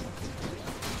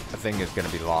 A thing is gonna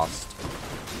be lost.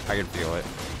 I can feel it.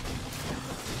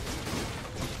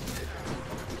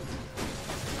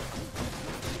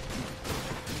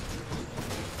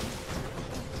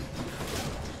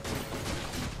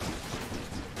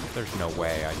 There's no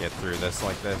way I get through this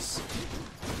like this.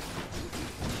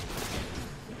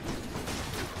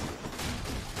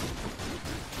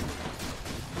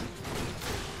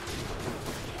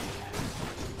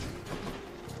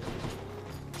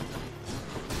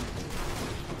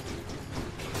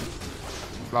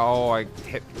 Oh, I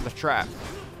hit the trap.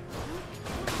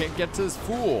 I can't get to this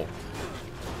fool.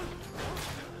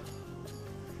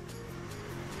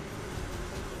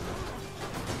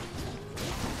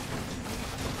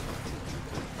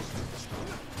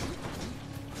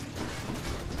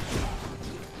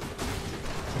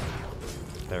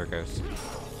 There it goes.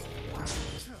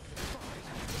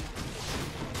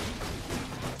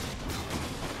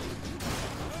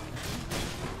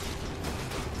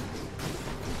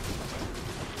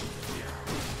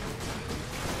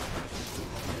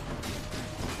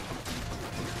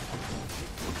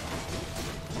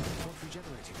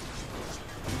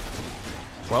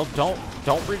 Well,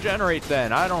 don't regenerate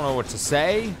then. I don't know what to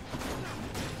say.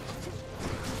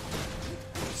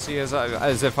 See,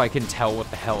 as if I can tell what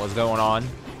the hell is going on.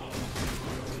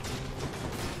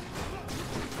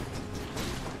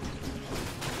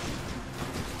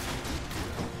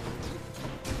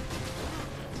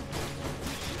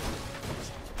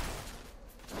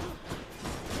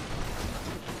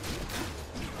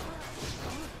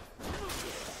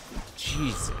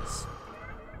 Jesus.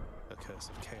 The curse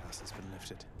of chaos has been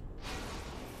lifted.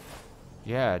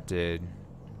 Yeah, it did.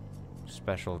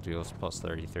 Special deals plus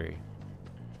 33.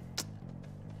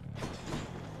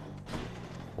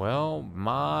 Well,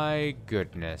 my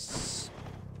goodness.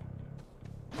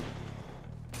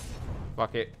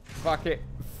 Fuck it. Fuck it.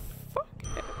 Fuck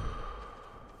it.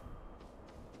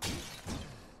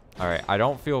 Alright, I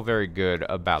don't feel very good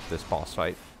about this boss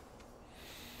fight.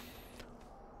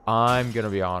 I'm gonna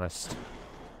be honest.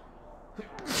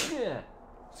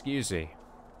 Excuse me.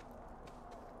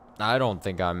 I don't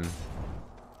think I'm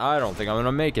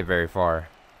gonna make it very far.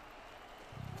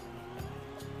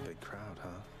 Big crowd,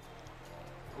 huh?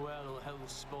 Well,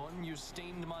 Hellspawn, you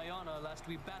stained my honor last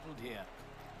we battled here.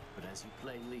 But as you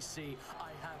plainly see, I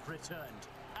have returned,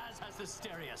 as has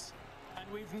Asterius. And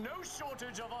we've no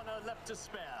shortage of honor left to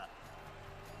spare.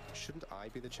 Shouldn't I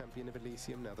be the champion of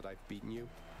Elysium now that I've beaten you?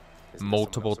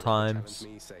 Multiple times.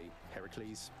 Me, say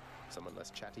Heracles, someone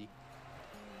less chatty.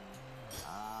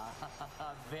 Ah,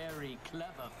 very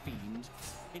clever, fiend.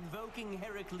 Invoking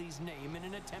Heracles' name in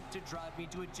an attempt to drive me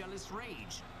to a jealous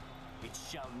rage. It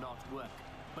shall not work,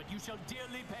 but you shall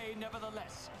dearly pay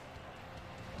nevertheless.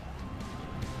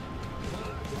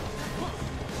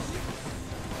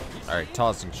 Alright,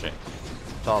 tossing shit.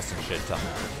 Tossing shit time.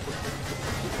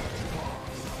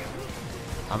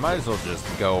 I might as well just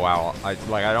go out. I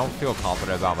don't feel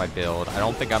confident about my build. I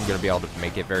don't think I'm going to be able to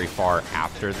make it very far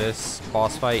after this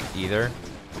boss fight either.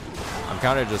 I'm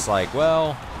kind of just like,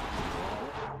 well,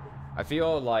 I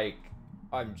feel like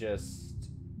I'm going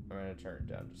to turn it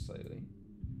down just slightly.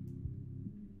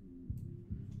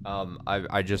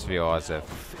 I just feel as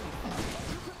if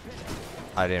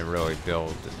I didn't really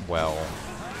build well.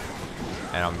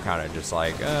 And I'm kind of just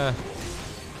like,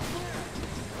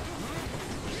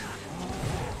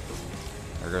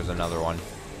 There goes another one.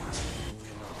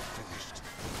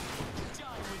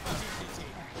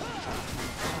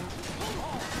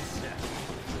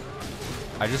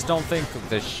 I just don't think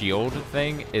the shield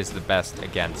thing is the best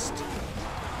against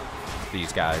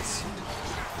these guys.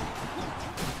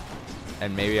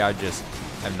 And maybe I just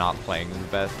am not playing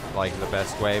the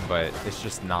best way, but it's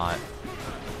just not.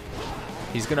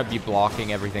 He's gonna be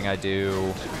blocking everything I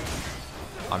do.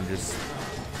 I'm just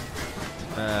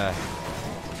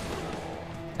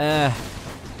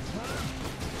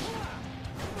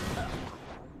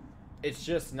it's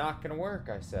just not gonna work,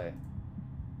 I say.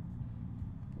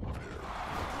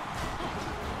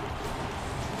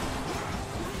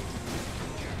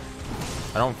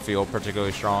 I don't feel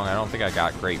particularly strong. I don't think I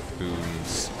got great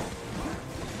boons.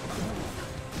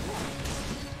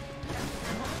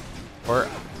 Or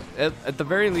at the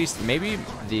very least, maybe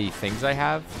the things I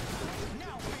have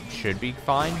should be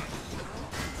fine.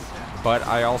 But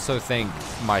I also think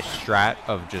my strat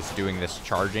of just doing this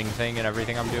charging thing and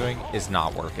everything I'm doing is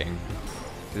not working.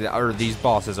 Or these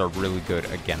bosses are really good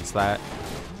against that.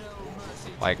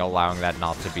 Like, allowing that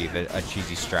not to be a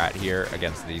cheesy strat here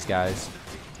against these guys.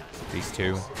 These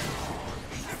two.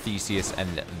 Theseus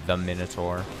and the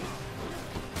Minotaur.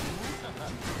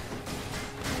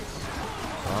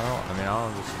 Well, I mean,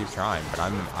 I'll just keep trying, but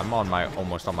I'm on my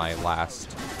almost on my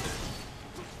last.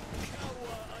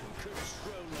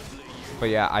 But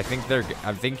yeah, I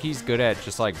think he's good at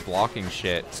just like blocking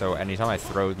shit. So anytime I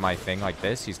throw my thing like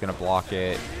this, he's gonna block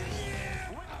it.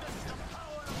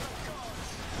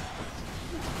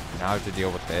 Now I have to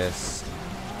deal with this.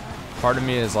 Part of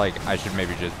me is like, I should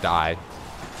maybe just die.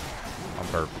 On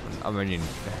purpose. I mean,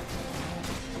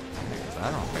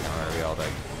 I don't think I'm gonna be able to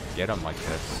get him like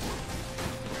this.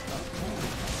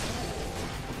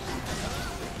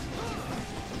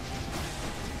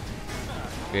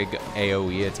 Big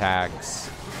AoE attacks.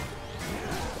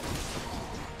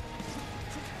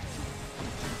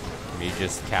 Me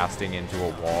just casting into a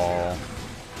wall.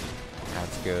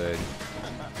 That's good.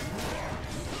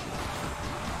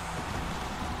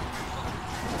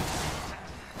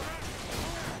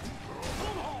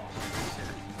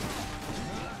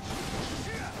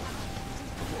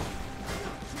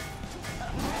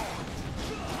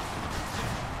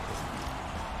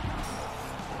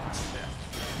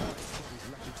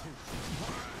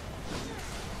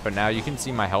 But now you can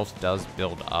see my health does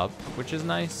build up, which is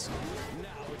nice.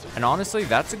 And honestly,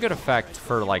 that's a good effect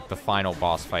for like the final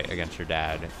boss fight against your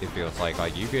dad. It feels like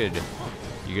you could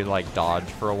like dodge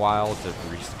for a while to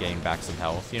regain back some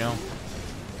health, you know?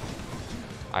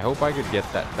 I hope I could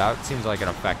get that. That seems like an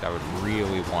effect I would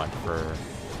really want for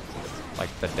like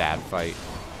the dad fight.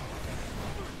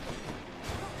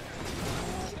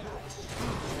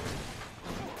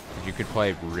 You could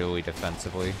play really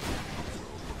defensively.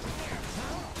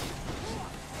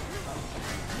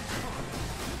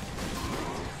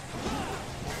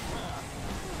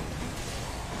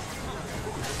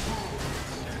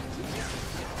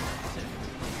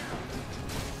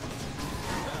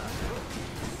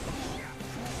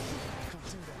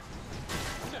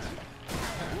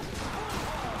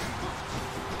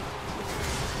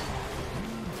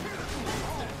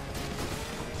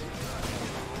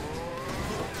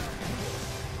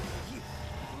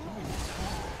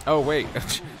 Oh, wait.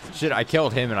 Shit, I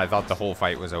killed him and I thought the whole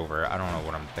fight was over. I don't know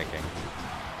what I'm thinking.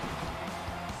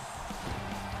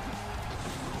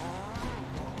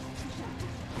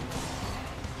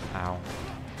 Ow.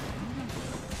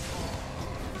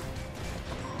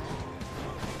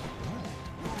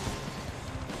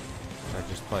 Should I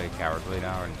just play cowardly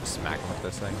now and just smack him with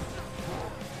this thing?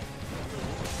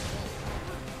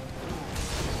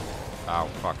 Oh,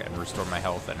 fuck it. And restore my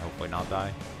health and hopefully not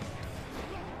die.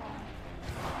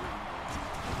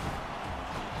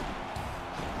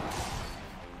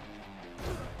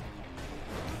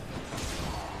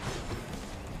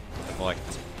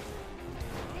 Deflect.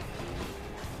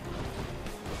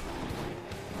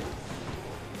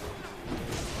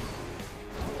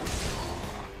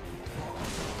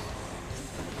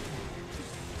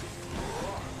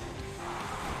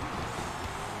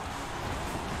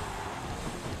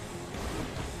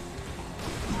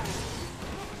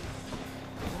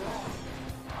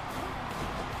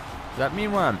 Does that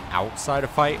mean when I'm outside a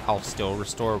fight, I'll still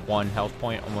restore 1 health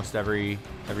point almost every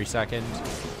second?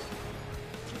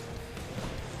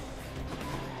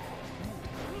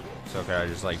 So could I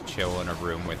just like chill in a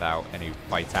room without any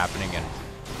fights happening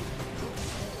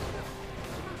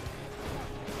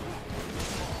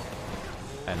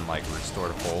and like restore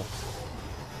to full?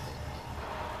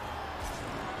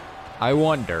 I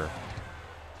wonder.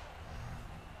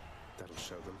 That'll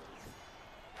show them.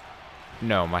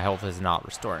 No, my health is not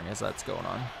restoring as that's going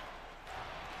on.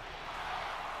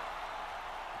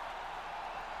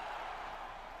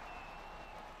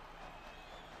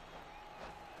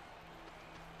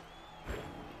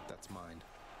 That's mine.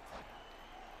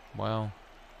 Well,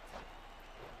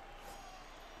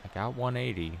 I got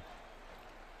 180.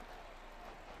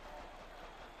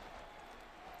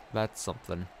 That's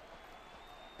something.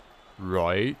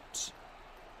 Right?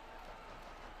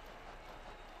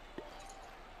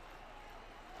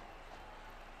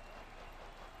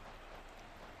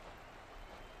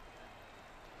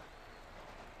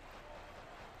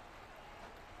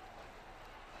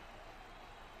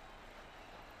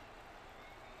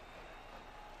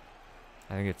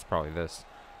 I think it's probably this.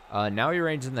 Now he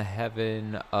reigns in the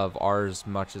heaven of ours,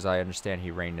 much as I understand he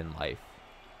reigned in life.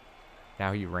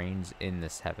 Now he reigns in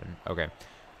this heaven. Okay.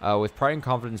 With pride and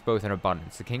confidence both in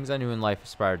abundance. The kings I knew in life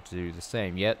aspired to do the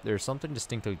same, yet there's something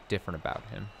distinctly different about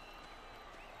him.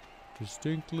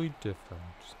 Distinctly different.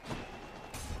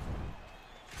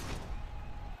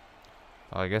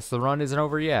 Well, I guess the run isn't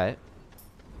over yet.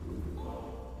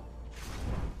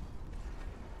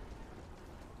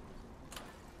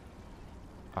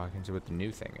 Oh, I can see what the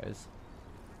new thing is.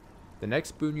 The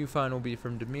next boon you find will be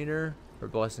from Demeanor. Her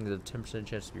blessings have 10%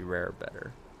 chance to be rare or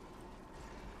better.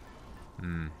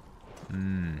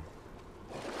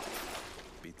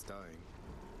 Beats dying.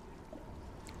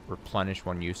 Replenish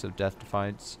one use of Death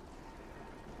Defiance.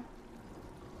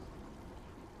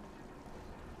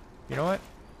 You know what?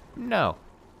 No.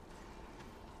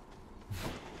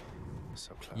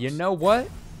 So close. You know what?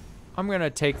 I'm gonna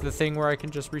take the thing where I can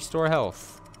just restore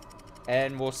health.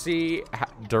 And we'll see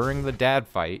during the dad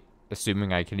fight,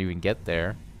 assuming I can even get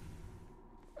there.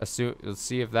 Let's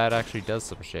see if that actually does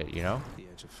some shit, you know? The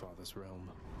edge of Father's realm.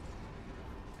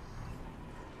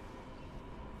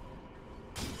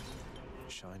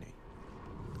 Shiny.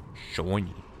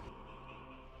 Shiny.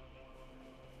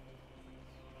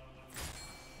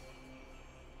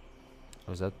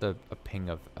 Was that a ping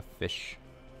of a fish?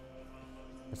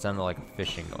 It sounded like a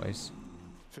fishing noise.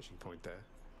 Fishing point there.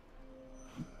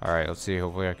 Alright, let's see.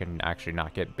 Hopefully I can actually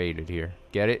not get baited here.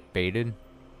 Get it? Baited?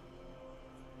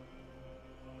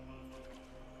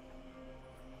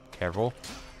 Careful.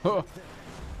 Huh.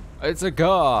 It's a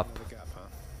gop. Gap, huh?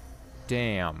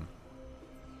 Damn.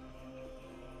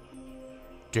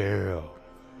 Damn.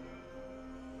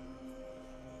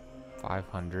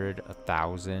 500,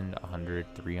 1,000,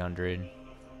 100, 300.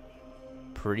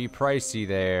 Pretty pricey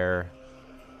there.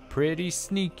 Pretty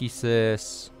sneaky,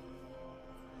 sis.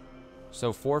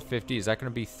 So 450, is that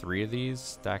going to be 3 of these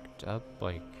stacked up?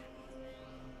 Like,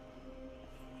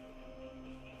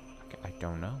 I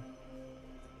don't know.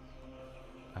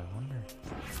 I wonder.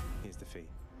 Here's the fee.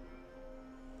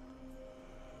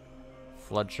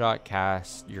 Floodshot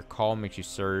cast. Your call makes you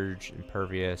surge,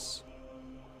 impervious.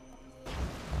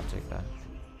 I'll take that.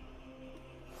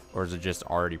 Or is it just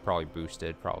already probably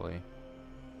boosted? Probably.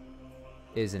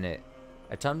 Isn't it?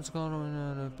 At times going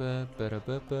on.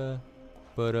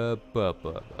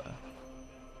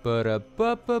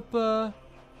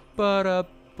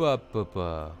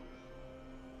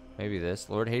 Maybe this.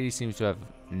 Lord Hades seems to have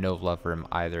no love for him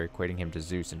either, equating him to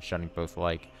Zeus and shunning both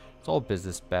alike. It's all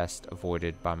business best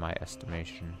avoided by my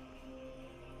estimation.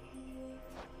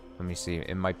 Let me see.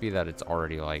 It might be that it's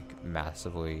already like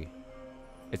massively.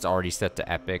 It's already set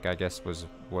to epic, I guess, was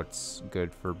what's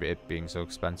good for it being so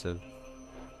expensive.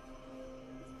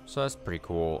 So that's pretty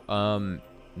cool.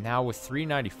 Now with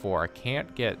 394, I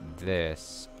can't get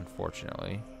this,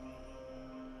 unfortunately.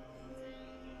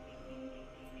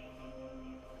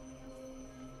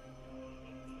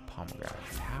 Pomegranate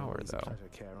Tower, though.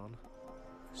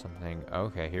 Something.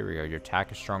 Okay, here we go. Your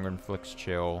attack is stronger, inflicts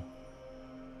chill.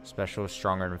 Special is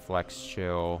stronger, inflects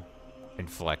chill.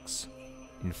 Inflects.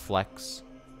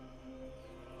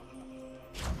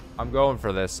 I'm going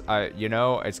for this. You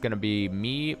know, it's going to be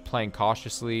me playing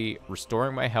cautiously,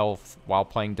 restoring my health while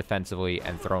playing defensively,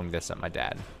 and throwing this at my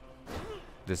dad.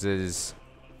 This is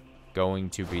going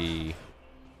to be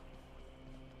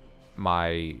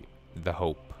the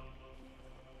hope.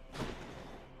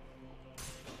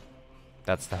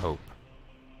 That's the hope.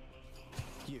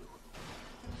 You.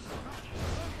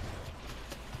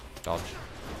 Dodge.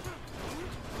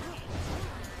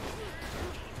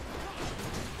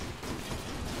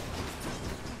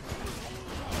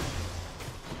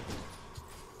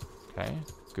 Okay,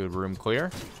 good room clear.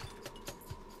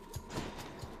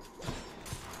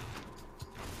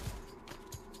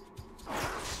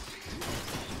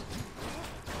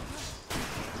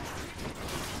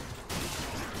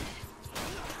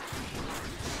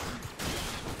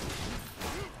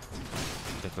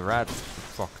 Get the rats.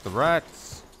 Fuck the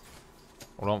rats.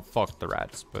 Well, don't fuck the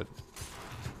rats, but...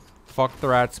 Fuck the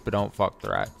rats, but don't fuck the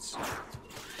rats.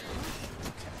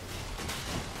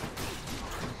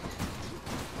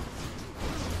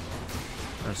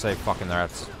 I'm gonna say fucking the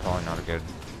rats. Probably not a good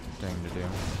thing to do.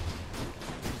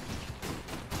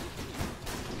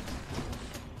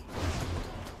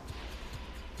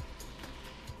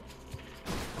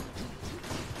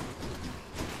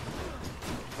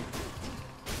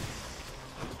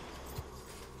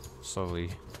 Slowly.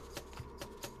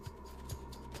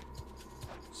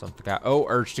 Something got. Oh,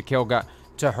 urge to kill got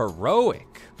to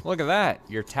heroic. Look at that.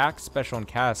 Your attack, special, and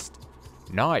cast.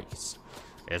 Nice.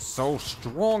 It's so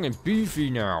strong and beefy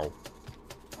now.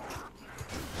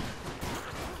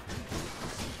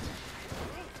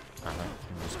 I'm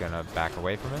just gonna back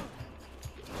away from it.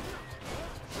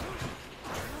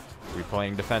 We're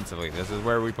playing defensively. This is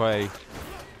where we play.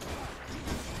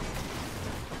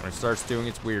 When it starts doing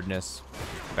its weirdness.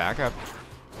 Back up.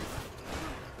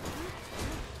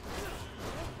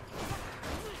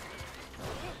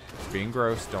 Just being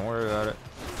gross. Don't worry about it.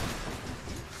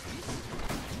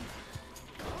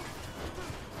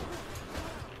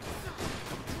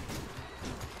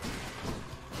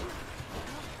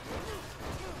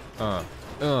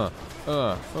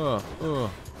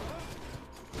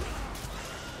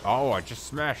 Oh, I just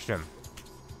smashed him.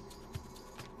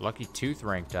 Lucky Tooth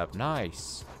ranked up.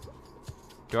 Nice.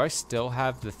 Do I still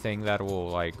have the thing that will,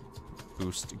 like,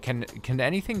 boost? Can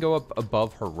anything go up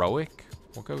above heroic?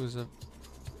 What goes up?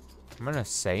 I'm gonna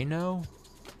say no.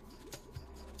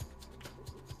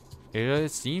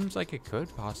 It seems like it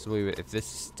could possibly, if this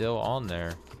is still on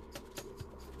there.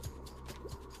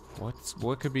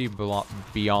 What could be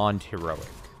beyond heroic?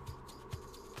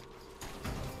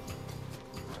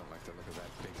 Don't like the look of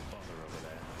that big bother over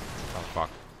there. Oh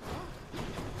fuck.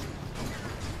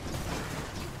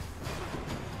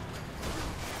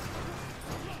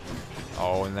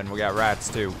 Oh, and then we got rats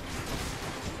too.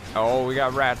 Oh, we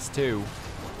got rats too.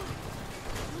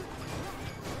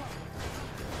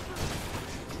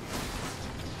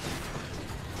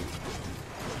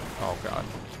 Oh god.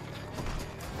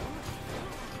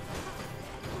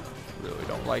 Really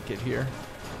don't like it here.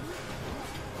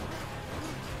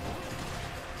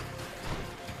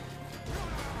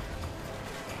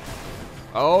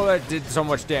 Oh, that did so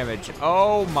much damage.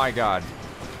 Oh my god.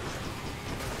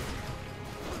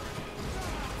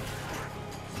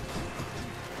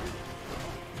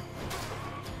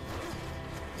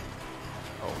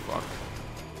 Oh fuck.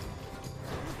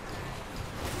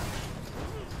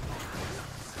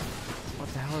 What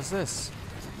the hell is this?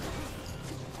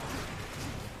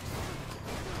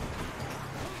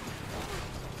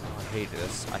 Oh, I hate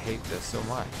this. I hate this so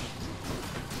much.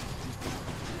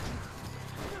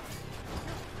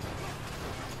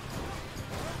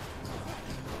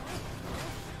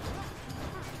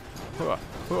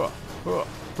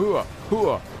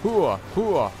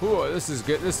 This is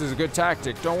good. This is a good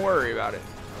tactic. Don't worry about it.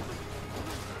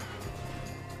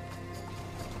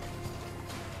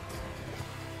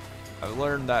 I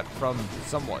learned that from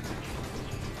someone.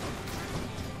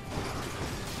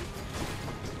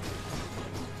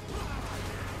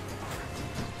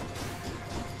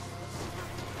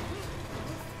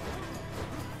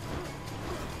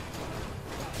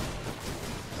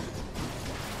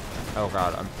 Oh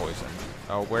god, I'm poisoned.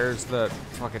 Oh, where's the...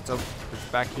 Fuck, it's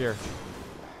back here.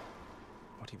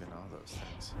 What even are those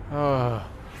things?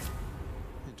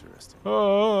 Interesting.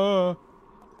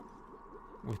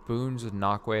 With boons with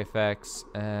knockaway effects,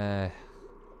 Fuck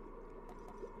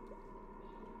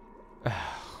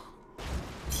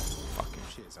it.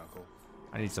 Cheers, Uncle.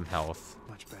 I need some health.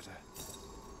 Much better.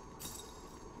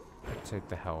 Take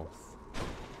the health.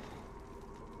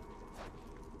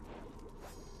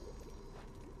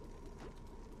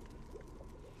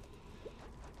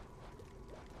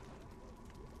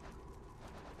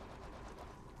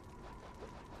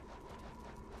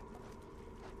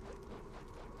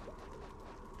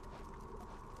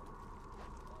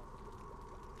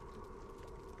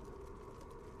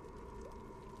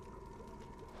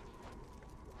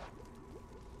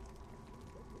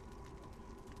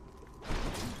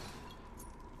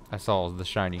 I saw the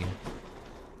shiny.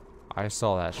 I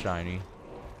saw that shiny.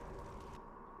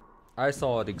 I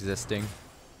saw it existing.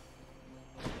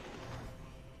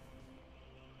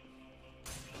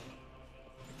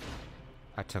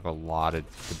 I took a lot of...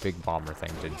 The big bomber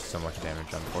thing did so much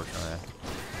damage, unfortunately.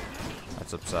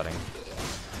 That's upsetting.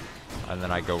 And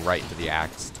then I go right to the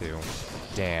axe, too.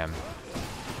 Damn.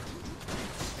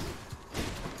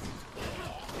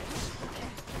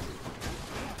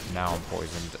 Now I'm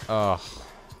poisoned. Ugh.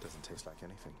 Doesn't taste like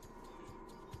anything.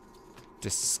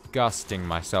 Disgusting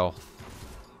myself.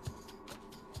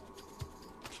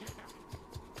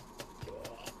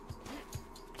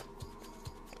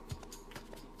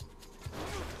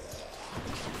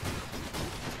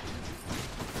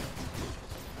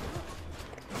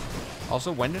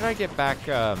 Also, when did I get back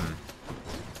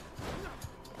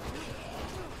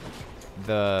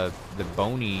the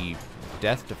bony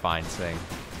death defiance thing?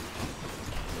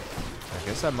 I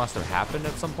guess that must have happened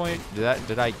at some point. Did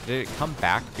it come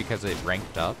back because it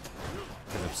ranked up?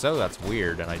 Because if so, that's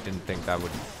weird, and I didn't think that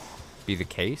would be the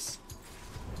case.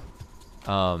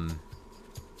 So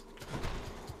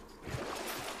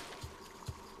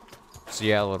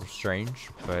yeah, a little strange,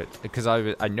 but because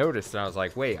I noticed and I was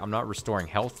like, wait, I'm not restoring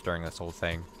health during this whole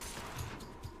thing.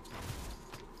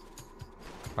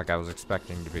 Like I was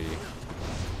expecting to be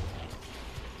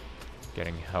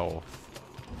getting health.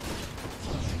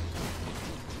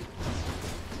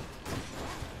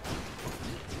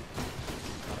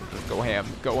 Go ham,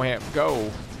 go ham,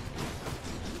 go!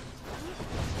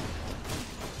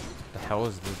 The hell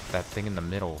is that thing in the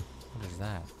middle? What is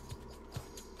that?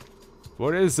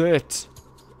 What is it?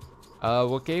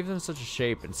 What gave them such a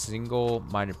shape and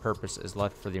single-minded purpose is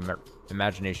left for the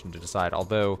imagination to decide.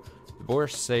 Although the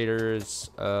Boris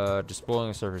satyrs, despoiling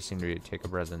the surface seem to take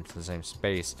up residence in the same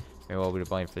space, may well be to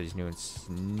blame for these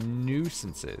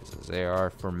nuisances, as they are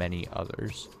for many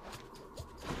others.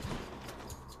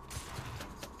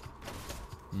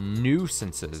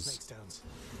 Nuisances.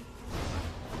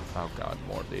 Oh god,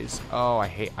 more of these. Oh,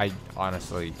 I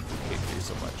honestly hate these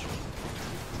so much.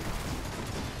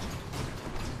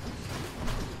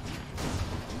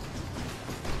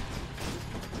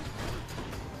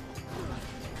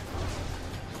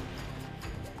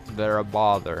 They're a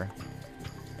bother.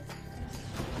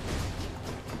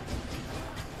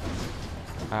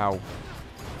 Ow.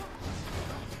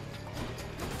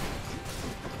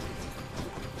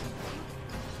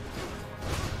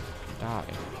 Die.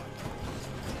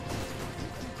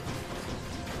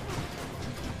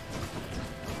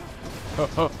 Ho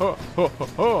ho ho ho ho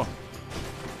ho!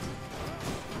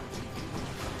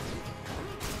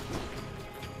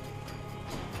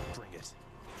 Bring it.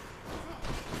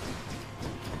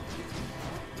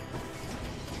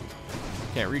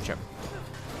 Can't reach him.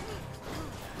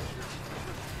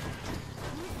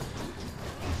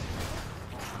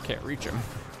 Can't reach him.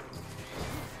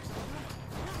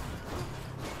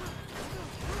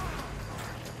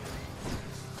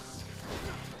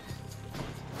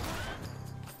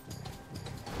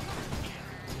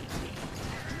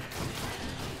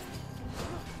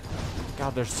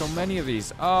 God, there's so many of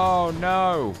these. Oh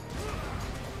no!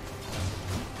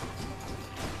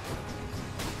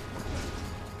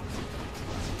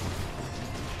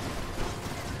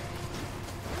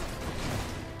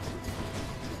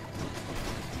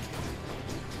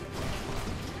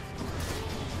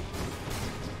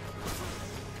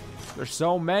 There's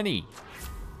so many.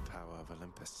 Power of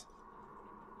Olympus.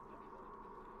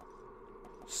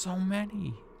 So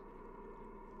many.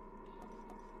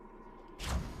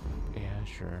 Yeah,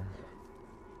 sure.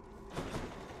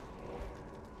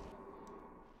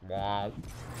 Wow.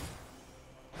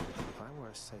 If I were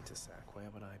a satyr sack,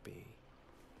 where would I be?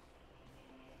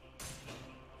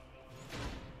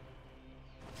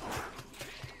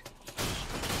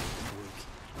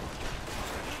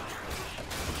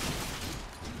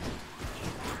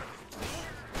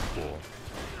 Cool.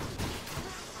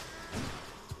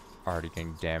 Already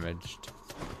getting damaged.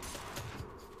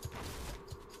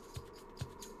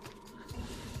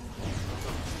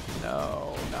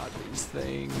 No, not these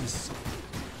things.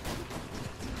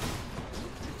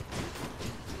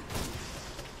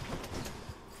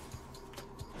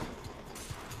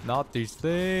 Not these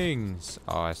things.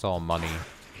 Oh, I saw a money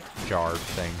jar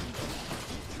thing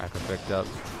I could pick up.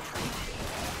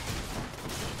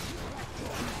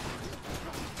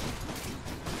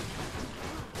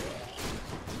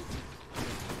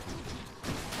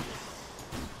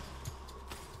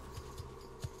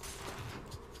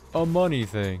 A money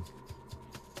thing.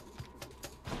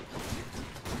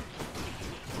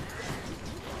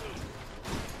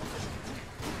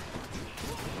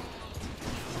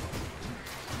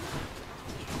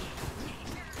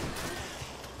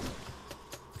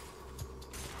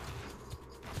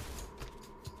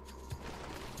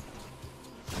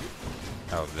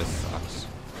 Oh, this sucks.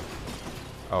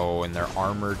 Oh, and they're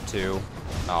armored too.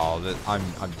 Oh,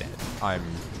 I'm dead.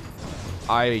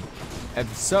 I am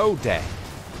so dead.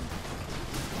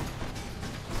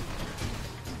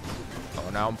 Oh,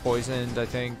 now I'm poisoned, I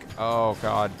think. Oh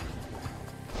god.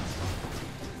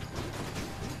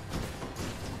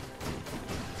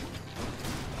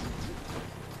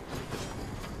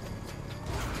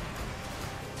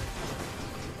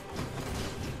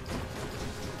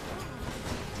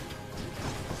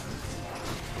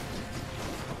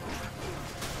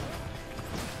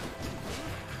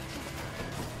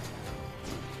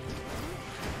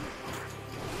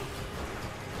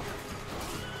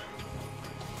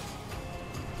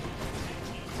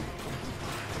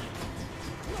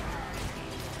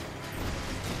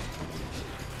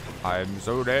 I'm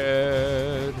so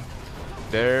dead.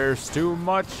 There's too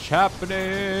much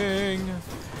happening.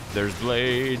 There's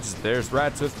blades, there's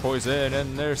rats with poison,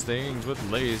 and there's things with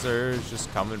lasers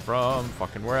just coming from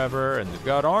fucking wherever, and they've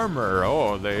got armor.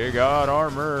 Oh, they got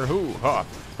armor. Hoo-ha,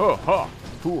 hoo-ha,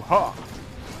 hoo-ha.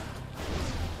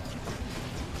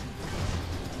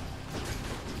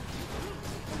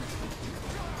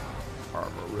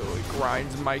 Armor really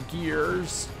grinds my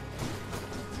gears.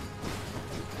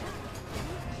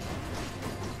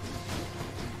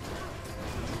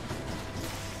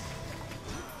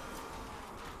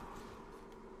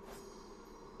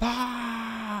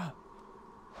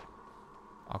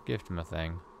 I'll gift him a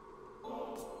thing.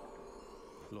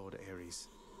 Lord Ares,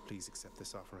 Please accept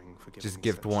this offering for giving Just me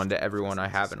gift such one to everyone I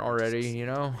presents haven't and already, services. you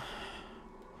know?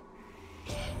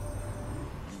 You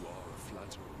are a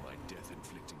flatterer, my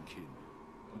death-inflicting kin.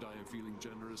 And I am feeling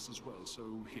generous as well, so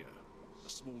here. A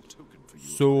small token for you.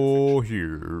 So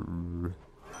here.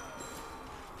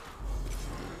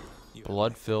 You have my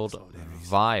Blood-filled thanks, Lord Ares.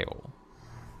 vial.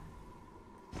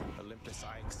 Olympus,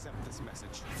 I accept this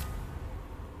message.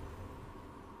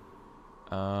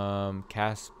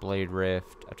 Cast Blade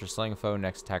Rift. After slaying a foe,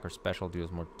 next attack or special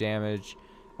deals more damage.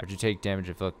 After you take damage,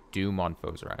 inflict doom on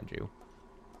foes around you.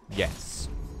 Yes.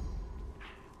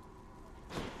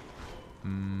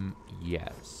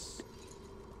 Yes.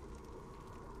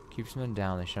 Keeps men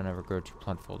down, they shall never grow too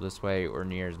plentiful. This way or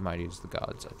near as mighty as the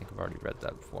gods. I think I've already read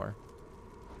that before.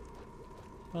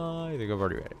 I think I've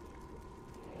already read it.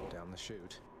 Down the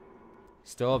chute.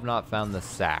 Still have not found the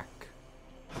sack.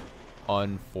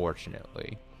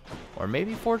 Unfortunately. Or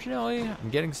maybe fortunately. I'm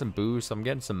getting some boosts. I'm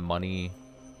getting some money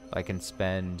I can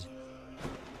spend.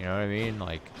 You know what I mean?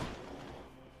 Like,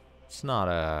 it's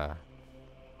not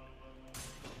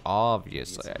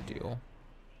obviously ideal.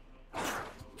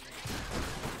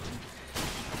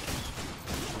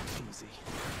 Easy.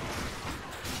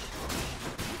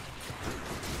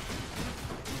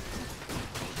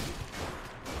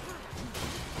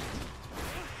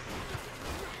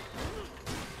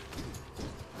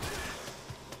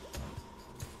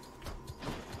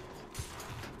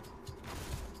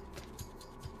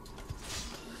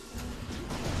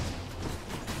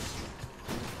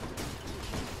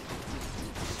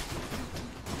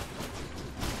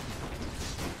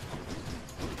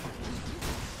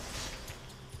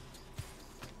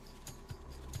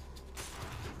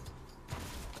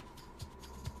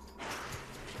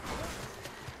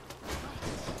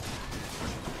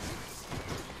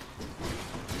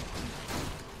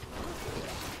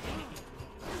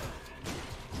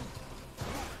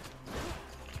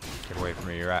 Get away from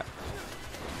me, you're at.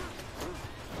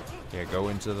 Yeah, go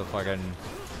into the fucking...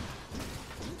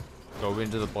 Go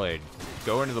into the blade.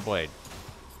 Go into the blade.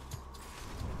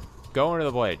 Go into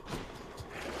the blade.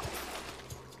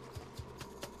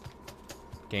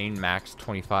 Gain max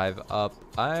 25 up.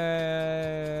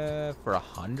 For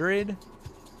 100?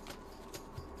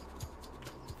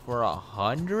 For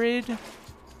 100? I'm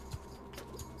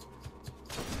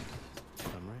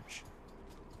rich.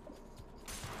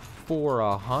 For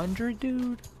 100,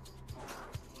 dude?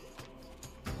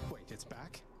 Wait, it's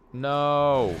back?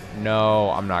 No.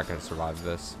 No, I'm not gonna survive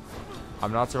this.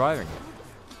 I'm not surviving it.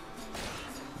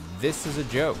 This is a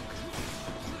joke.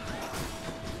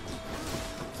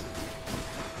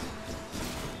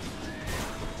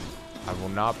 I will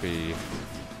not be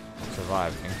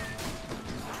surviving.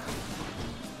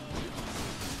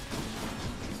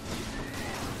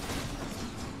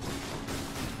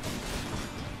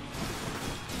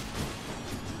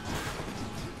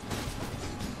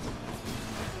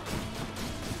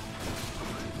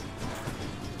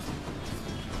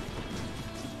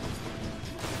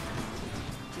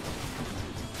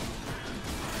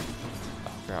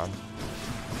 Oh, God.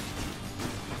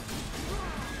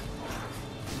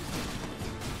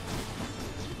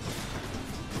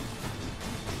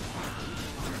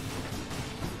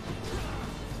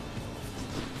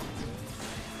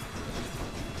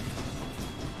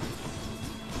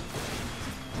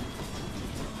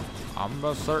 I'm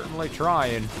most certainly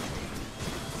trying.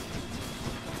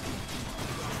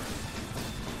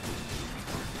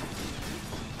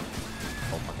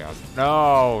 Oh my God.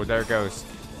 No, there it goes. By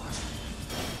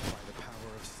the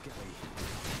power of Skelly.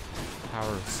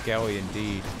 Power of Skelly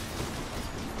indeed.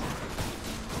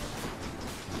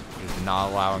 Just not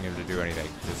allowing him to do anything.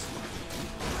 Just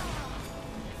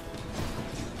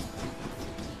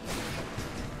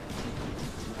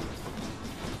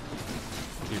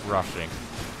keep rushing.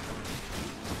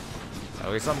 At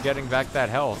least I'm getting back that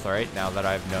health, right? Now that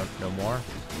I have no more.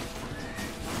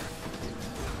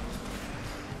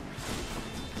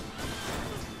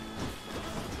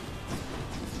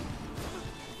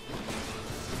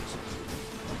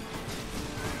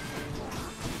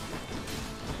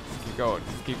 Just keep going.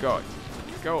 Just keep going.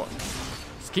 Keep going.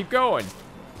 Just keep going.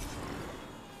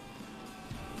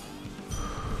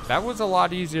 That was a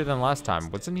lot easier than last time.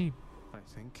 Wasn't he I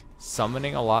think.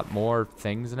 summoning a lot more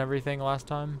things and everything last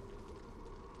time?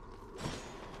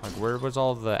 Like, where was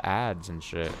all the ads and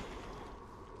shit?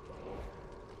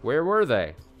 Where were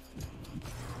they?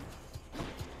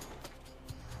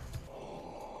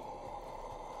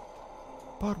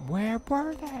 But where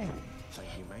were they? Thank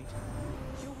you, mate.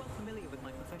 You're well familiar with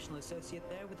my professional associate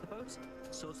there with the boat.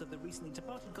 Source of the recently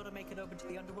departed got to make it over to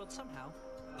the Underworld somehow.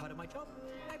 Part of my job.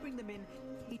 I bring them in,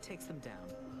 he takes them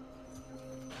down.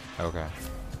 Okay.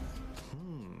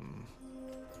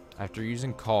 After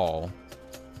using call,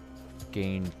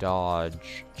 gain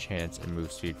dodge, chance, and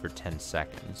move speed for 10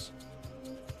 seconds.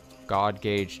 God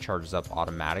gauge charges up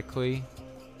automatically.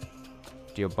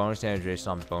 Deal bonus damage based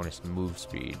on bonus move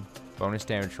speed. Bonus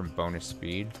damage from bonus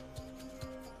speed.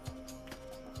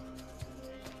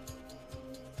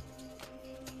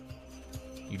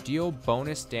 You deal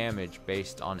bonus damage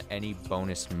based on any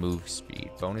bonus move speed.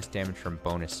 Bonus damage from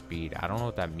bonus speed. I don't know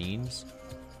what that means,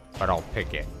 but I'll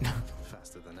pick it.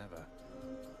 Faster than ever.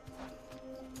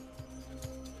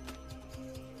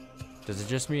 Does it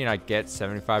just mean I get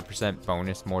 75%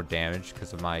 bonus more damage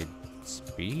because of my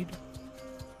speed?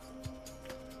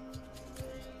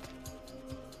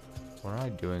 What am I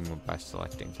doing by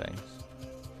selecting things?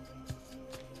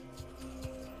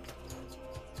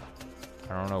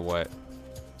 I don't know what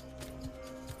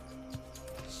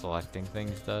selecting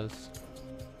things does.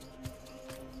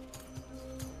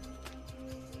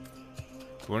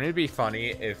 Wouldn't it be funny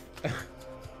if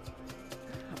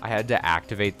I had to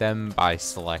activate them by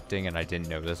selecting and I didn't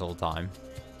know this whole time?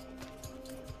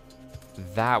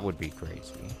 That would be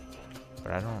crazy.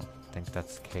 But I don't think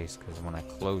that's the case because when I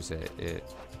close it,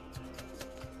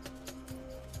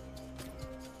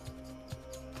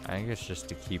 I think it's just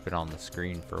to keep it on the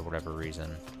screen for whatever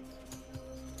reason.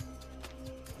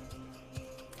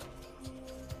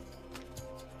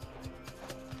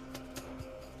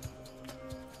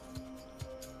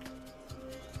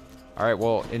 Alright,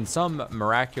 well, in some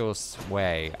miraculous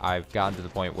way, I've gotten to the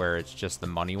point where it's just the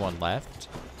money one left.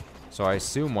 So I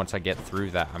assume once I get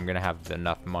through that, I'm going to have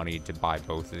enough money to buy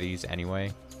both of these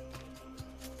anyway.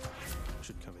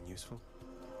 Should come in useful.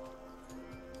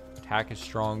 Attack is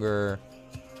stronger.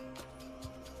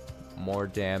 More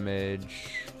damage.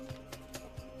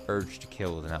 Urge to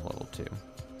kill is now level 2.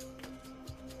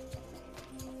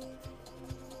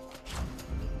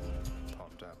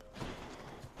 Popped up.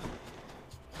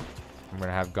 I'm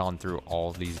gonna have gone through all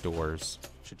of these doors.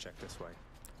 Should check this way.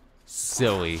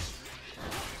 Silly.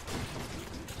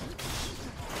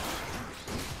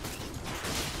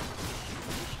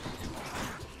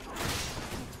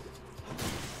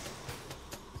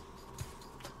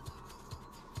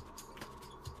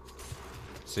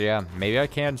 So yeah, maybe I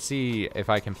can see if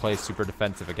I can play super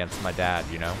defensive against my dad,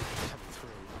 you know?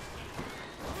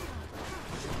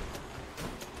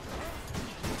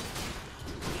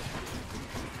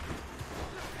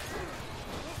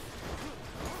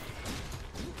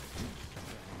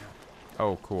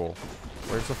 Oh, cool.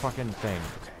 Where's the fucking thing?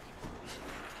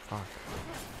 Fuck.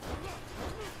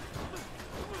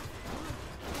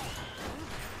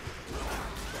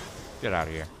 Get out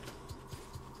of here.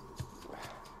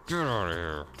 Get out of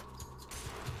here.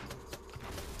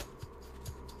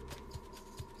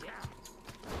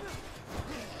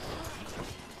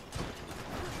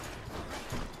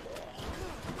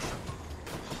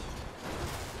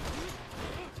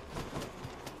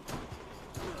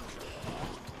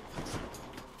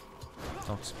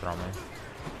 Don't spit on me.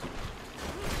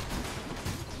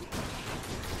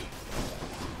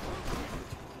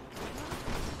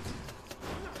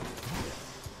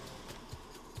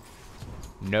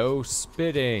 No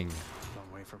spitting.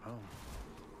 Long way from home.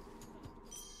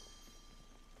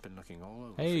 Been looking all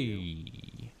over.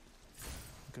 Hey.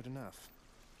 Good enough.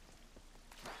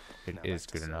 It Now is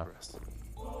back to good enough. Cerberus.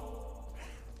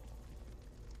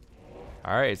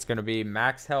 Alright, it's gonna be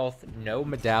max health, no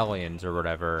medallions or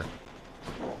whatever.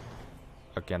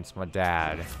 Against my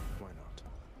dad. Why not?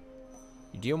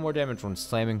 You deal more damage when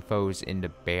slamming foes into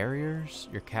barriers.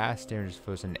 Your cast damages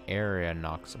foes in an area and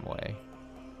knocks them away.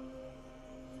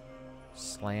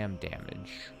 Slam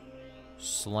damage.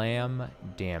 Slam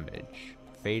damage.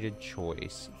 Fated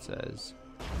choice, it says.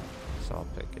 So I'll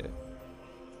pick it.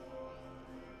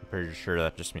 I'm pretty sure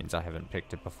that just means I haven't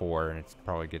picked it before, and it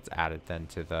probably gets added then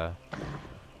to the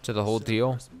whole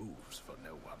deal. Cerberus moves for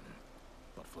no one,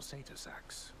 but for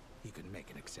Satasax, he can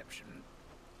make an exception.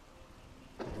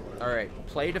 Alright,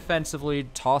 play defensively,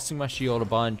 tossing my shield a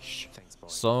bunch,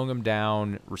 slowing him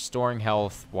down, restoring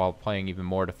health while playing even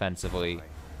more defensively.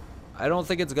 I don't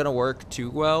think it's gonna work too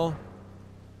well,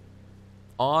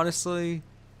 honestly,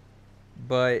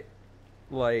 but,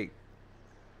 like,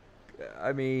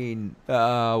 I mean,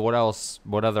 what else?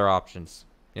 What other options?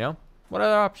 You know? What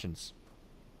other options?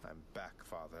 I'm back,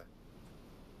 Father.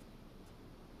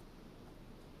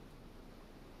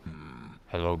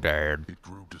 Hello, Dad. It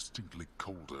grew distinctly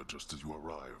colder just as you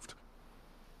arrived.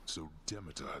 So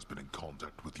Demeter has been in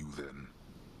contact with you then.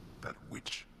 That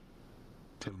witch.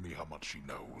 Tell me how much she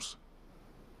knows.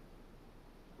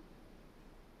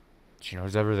 She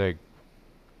knows everything.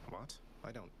 What?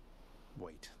 I don't...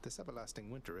 Wait, this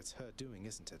everlasting winter, it's her doing,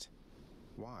 isn't it?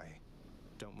 Why?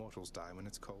 Don't mortals die when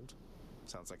it's cold?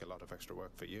 Sounds like a lot of extra work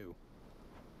for you.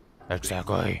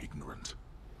 Exactly. Ignorant.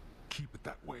 Keep it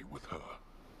that way with her,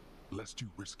 lest you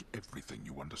risk everything,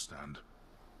 you understand.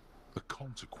 The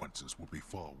consequences will be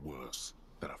far worse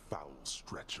than a foul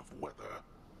stretch of weather.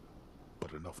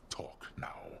 But enough talk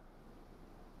now.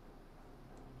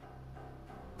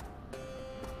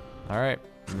 Alright,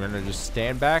 I'm gonna just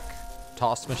stand back,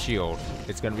 toss my shield.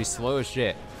 It's gonna be slow as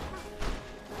shit.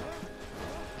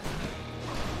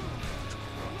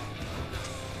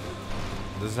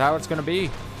 This is how it's gonna be.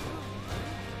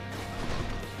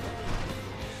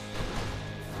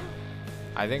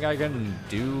 I think I can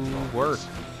do work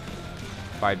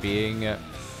by being a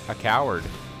coward.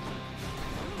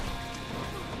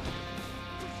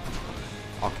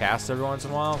 I'll cast every once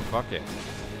in a while. Fuck it.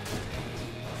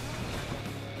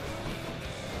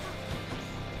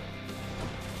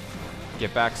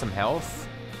 Get back some health.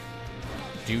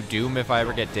 Do Doom if I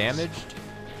ever get damaged.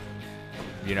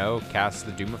 You know, cast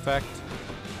the Doom effect.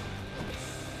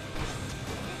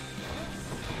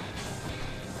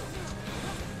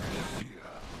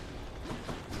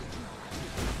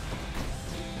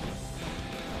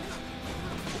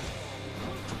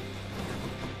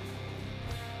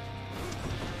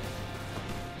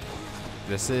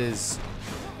 This is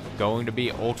going to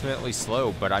be ultimately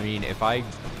slow, but I mean, if I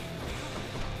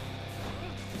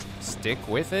stick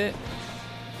with it,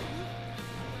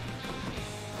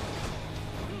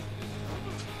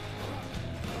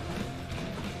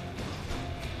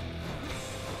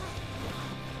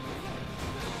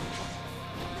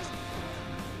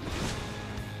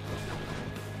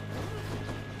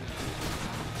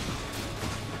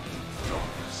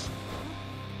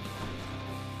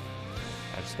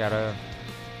 I just gotta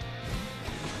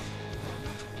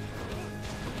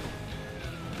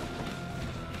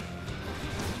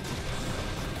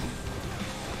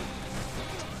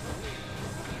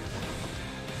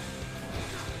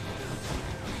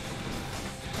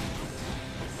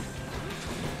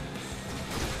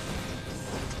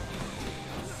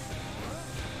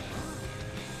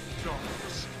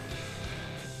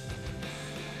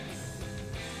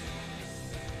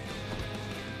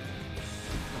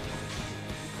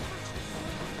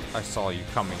I saw you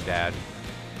coming, Dad.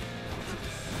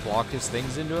 Block his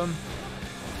things into him.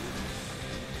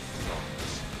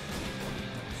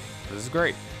 This is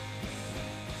great.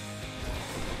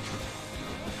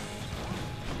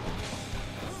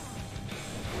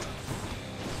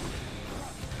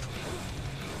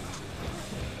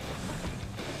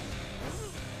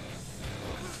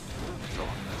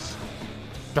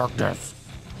 Darkness.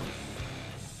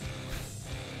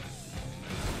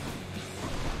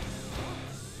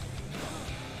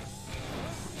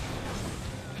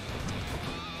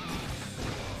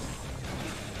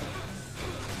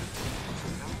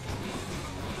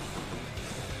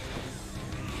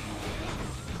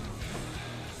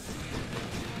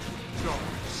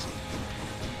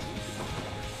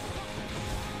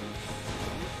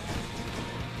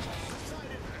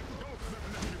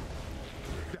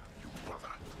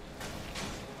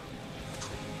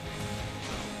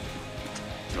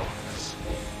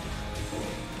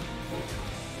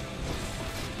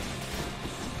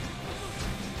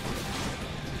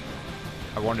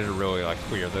 I wanted to really like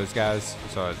clear those guys,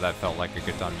 so that felt like a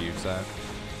good time to use that.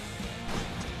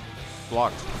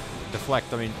 Block.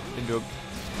 Deflect, I mean, into a...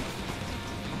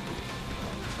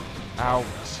 Ow.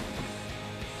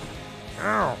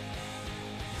 Ow.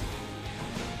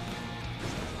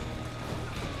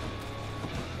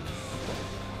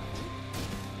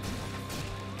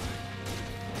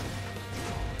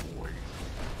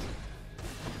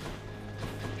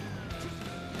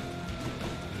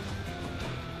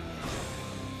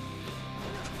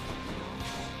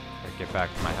 Get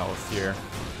back to my health here.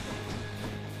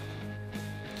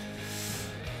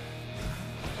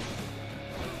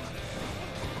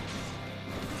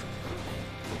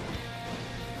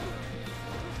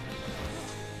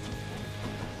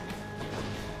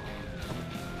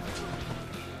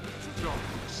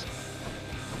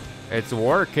 It's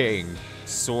working,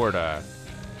 sorta.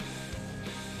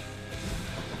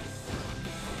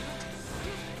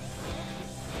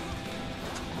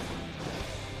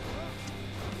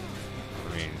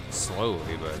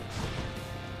 Slowly, but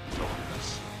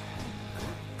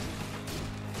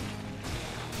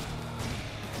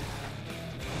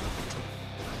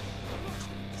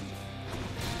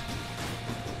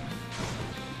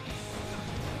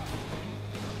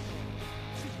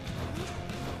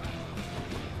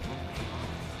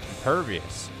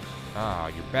impervious. Oh,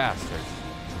 you bastard.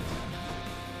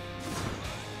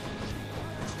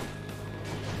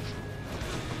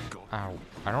 Ow.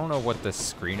 I don't know what the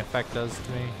screen effect does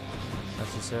to me.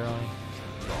 necessarily.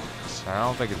 I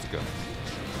don't think it's good.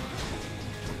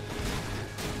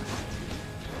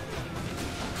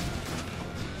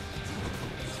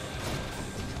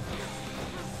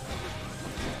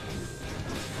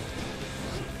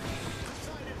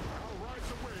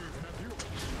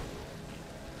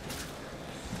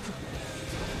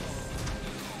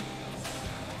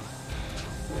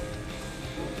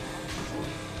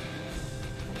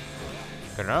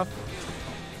 Good enough?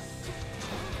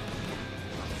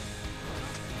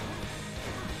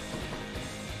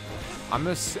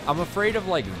 I'm afraid of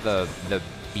like the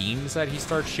beams that he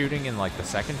starts shooting in like the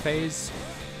second phase.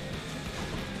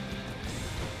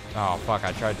 Oh fuck,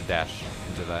 I tried to dash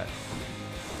into that.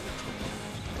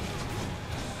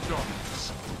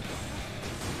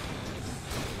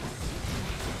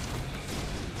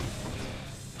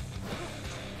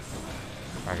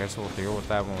 I guess we'll deal with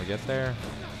that when we get there.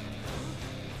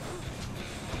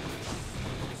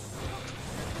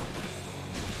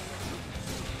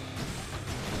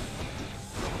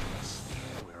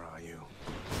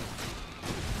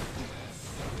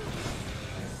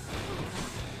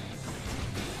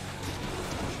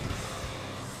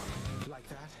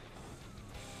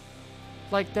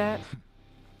 Like that?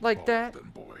 Like that? Then,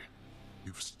 boy,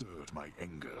 you've stirred my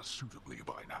anger suitably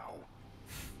by now.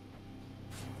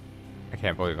 I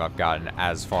can't believe I've gotten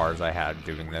as far as I had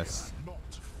doing this. Not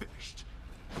finished.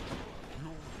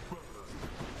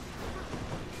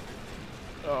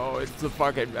 Oh, it's the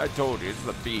fucking, I told you, it's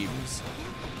the beams.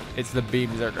 It's the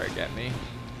beams that are gonna get me.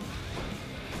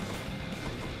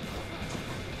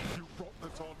 You brought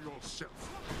this on yourself.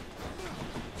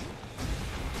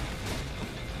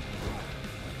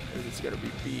 It's gonna be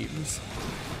beams.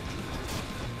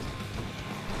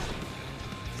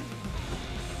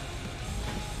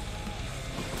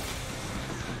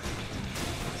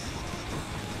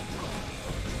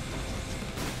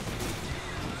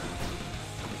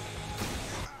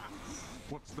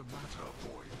 What's the matter,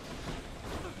 boy?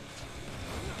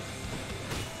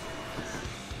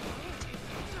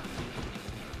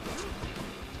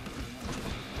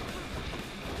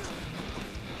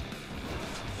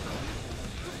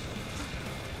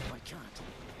 I can't.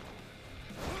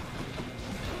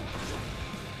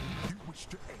 You wish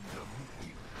to anger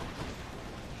me?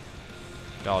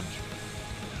 Dodge.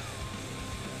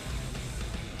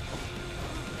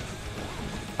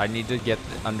 I need to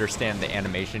understand the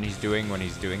animation he's doing when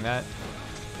he's doing that.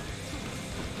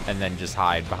 And then just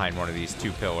hide behind one of these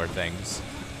two pillar things.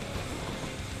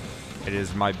 It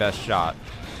is my best shot.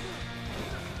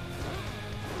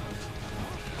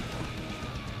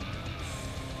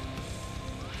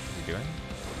 What's he doing?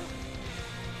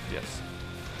 Yes.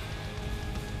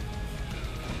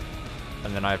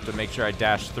 And then I have to make sure I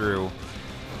dash through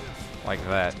like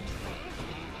that.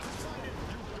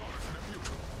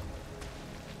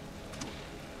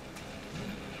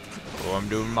 Oh, I'm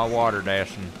doing my water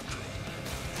dashing.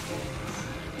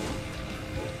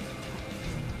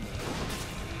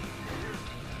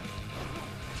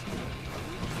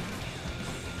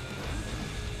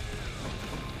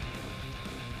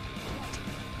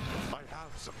 I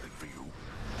have something for you.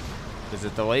 Is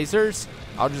it the lasers?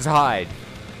 I'll just hide.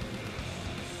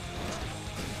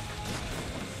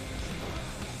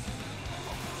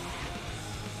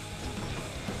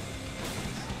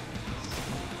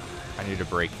 I need to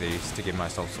break these to give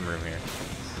myself some room here.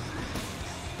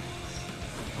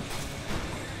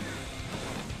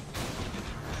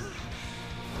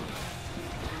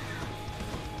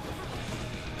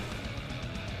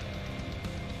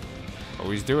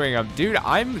 Oh, he's doing dude,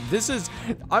 I'm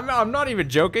not even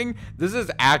joking. This is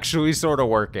actually sort of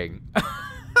working.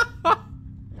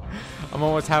 I'm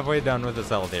almost halfway done with this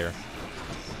health here.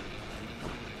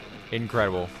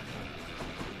 Incredible.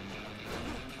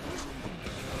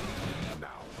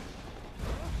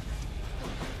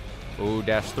 Ooh,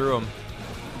 dash through him.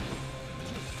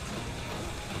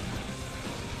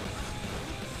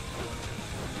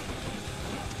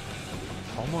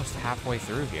 Almost halfway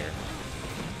through here.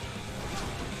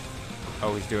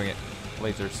 Oh, he's doing it.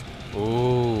 Lasers.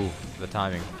 Ooh, the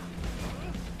timing.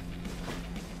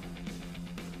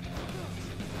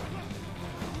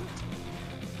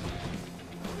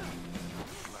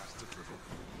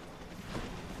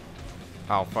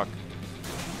 Oh, fuck.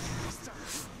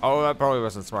 Oh, that probably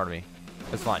wasn't smart of me.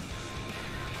 It's fine.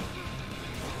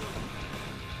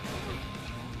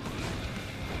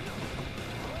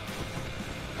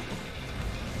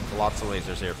 Lots of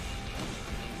lasers here.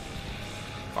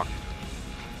 Fuck.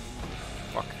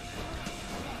 Fuck.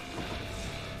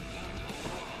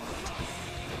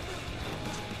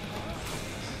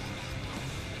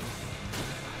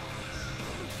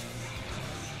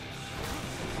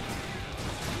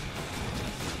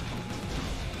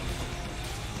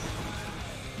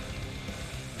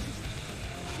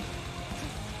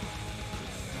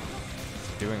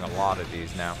 doing a lot of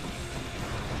these now.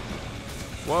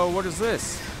 Whoa, what is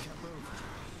this?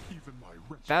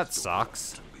 That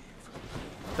sucks.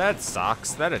 That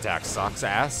sucks. That attack sucks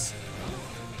ass.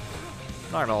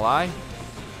 Not gonna lie.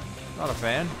 Not a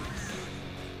fan.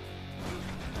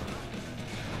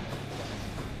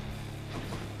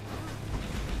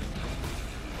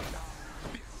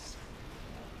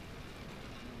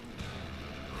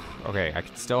 Okay, I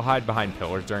can still hide behind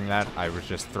pillars during that. I was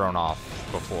just thrown off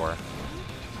before.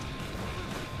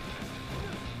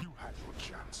 You had your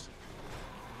chance.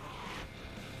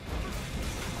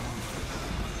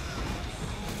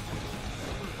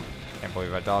 Can't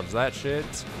believe I dodged that shit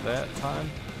that time.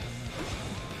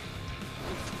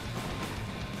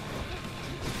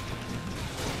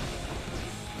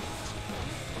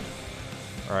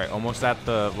 Alright, almost at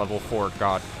the level 4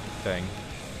 god thing.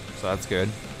 So that's good.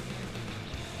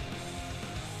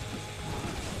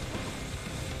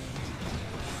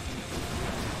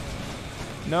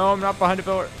 No, I'm not behind a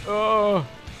pillar. Oh.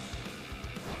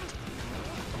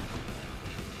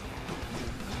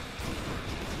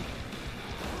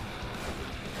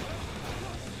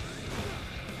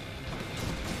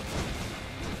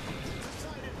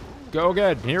 Go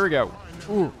again. Here we go.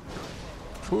 Ooh.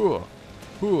 Ooh.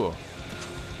 Ooh.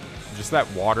 Just that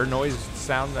water noise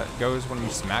sound that goes when you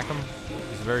smack them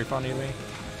is very funny to me.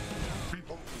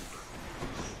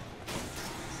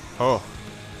 Oh.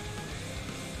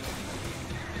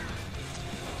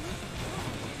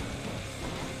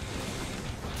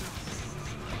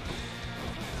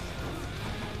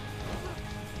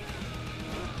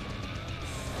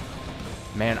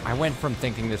 Man, I went from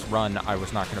thinking this run I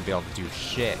was not going to be able to do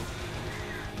shit.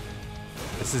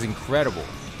 This is incredible.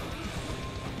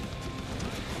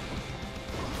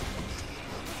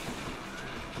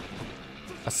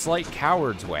 A slight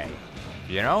coward's way,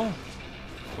 you know?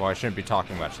 Well, I shouldn't be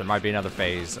talking much. There might be another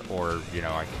phase, or, you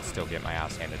know, I can still get my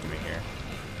ass handed to me here.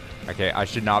 Okay, I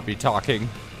should not be talking.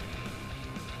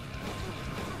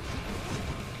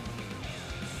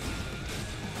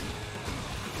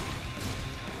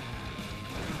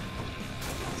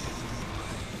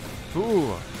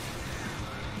 Ooh.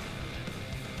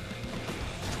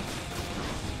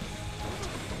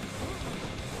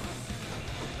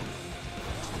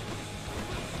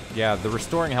 Yeah, the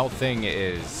restoring health thing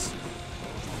is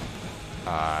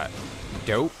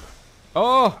dope.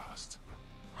 Oh!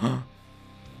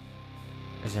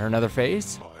 Is there another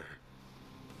phase?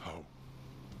 How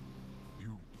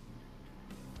you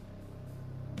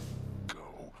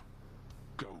go.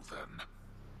 Go then.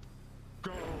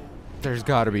 Go. There's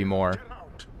gotta be more.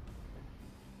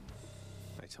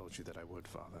 I told you that I would,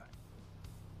 Father.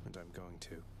 And I'm going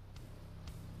to.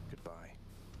 Goodbye.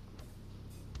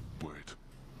 Wait.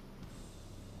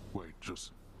 Wait,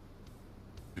 just...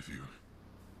 If you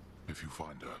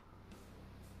find her...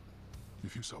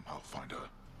 If you somehow find her...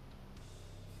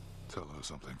 Tell her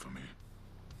something for me.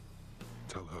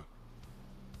 Tell her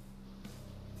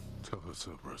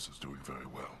Cerberus is doing very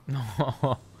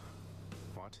well.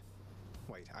 What?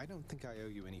 Wait, I don't think I owe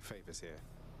you any favors here.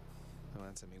 Well,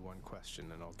 answer me one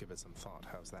question and I'll give it some thought.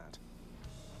 How's that?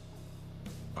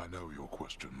 I know your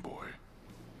question, boy.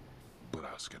 But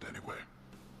ask it anyway.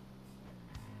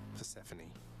 Persephone,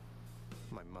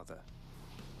 my mother,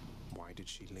 why did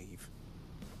she leave?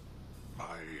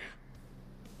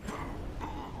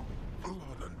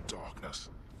 Blood and darkness.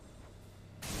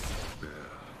 There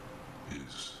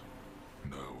is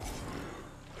no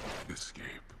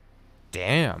escape.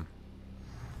 Damn.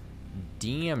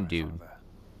 Damn, dude.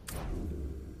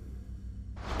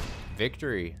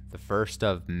 Victory. The first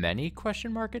of many,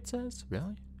 question mark it says?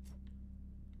 Really?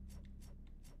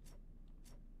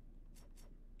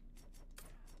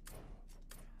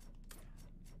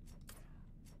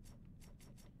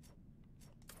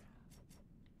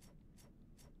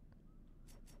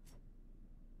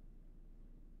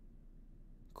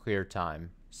 Clear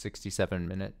time. 67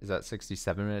 minutes. Is that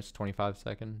 67 minutes, 25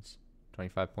 seconds?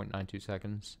 25.92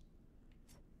 seconds.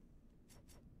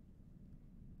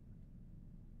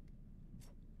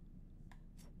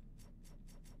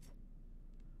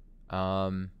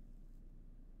 Oh,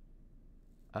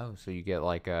 so you get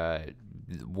like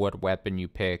what weapon you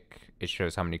pick. It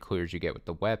shows how many clears you get with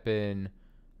the weapon.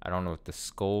 I don't know what the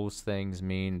skulls things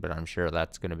mean, but I'm sure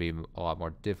that's going to be a lot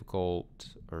more difficult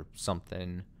or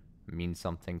something. Means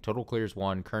something. Total clears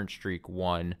 1, current streak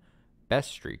 1,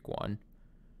 best streak 1.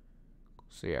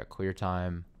 So yeah, clear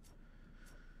time.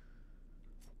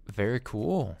 Very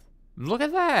cool. Look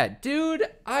at that, dude.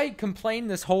 I complained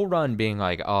this whole run being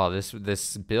like, oh,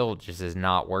 this build just is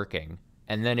not working.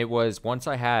 And then it was once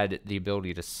I had the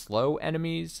ability to slow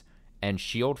enemies and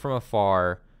shield from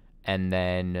afar and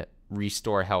then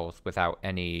restore health without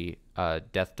any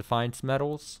death defiance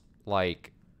medals.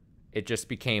 Like, it just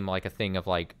became like a thing of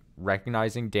like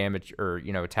recognizing damage or,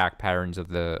 you know, attack patterns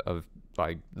of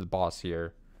like the boss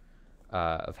here,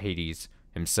 of Hades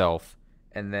himself,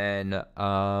 and then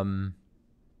kind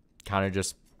of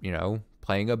just, you know,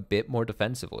 playing a bit more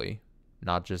defensively,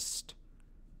 not just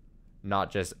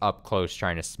up close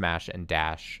trying to smash and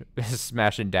dash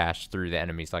through the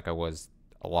enemies like I was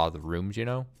a lot of the rooms, you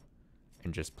know,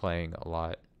 and just playing a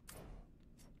lot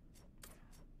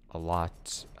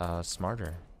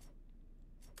smarter.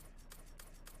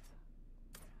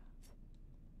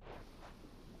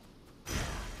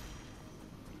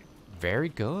 Very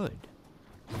good.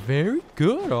 Very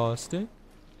good, Austin.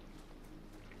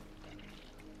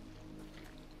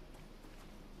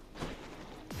 I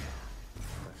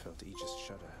felt Aegis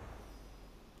shudder.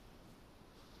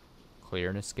 Clear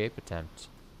an escape attempt.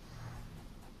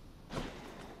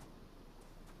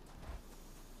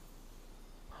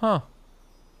 Huh.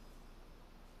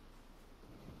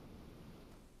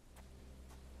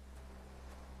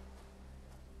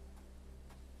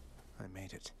 I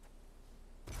made it.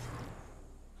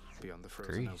 Beyond the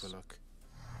frozen Grease. overlook,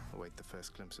 await the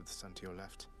first glimpse of the sun to your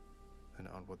left, then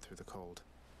onward through the cold.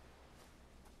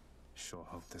 Sure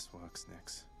hope this works,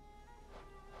 Nyx.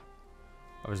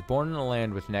 I was born in a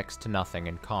land with next to nothing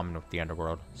in common with the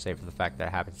Underworld, save for the fact that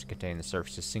it happens to contain the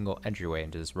surface's single entryway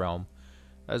into this realm.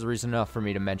 That is reason enough for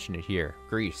me to mention it here.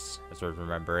 Greece, as I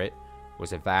remember it,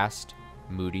 was a vast,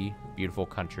 moody, beautiful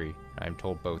country. I am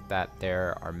told both that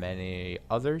there are many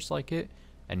others like it,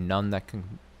 and none that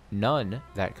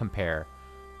compare.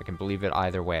 I can believe it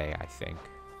either way, I think.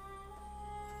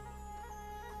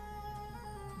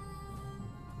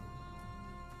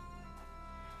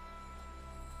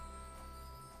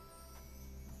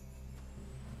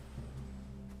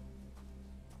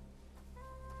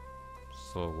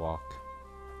 Slow walk.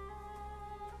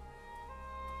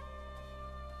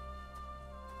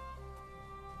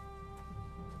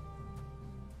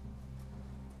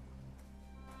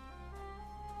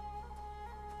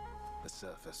 The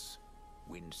surface,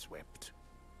 windswept,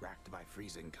 racked by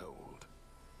freezing cold,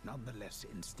 nonetheless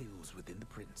instills within the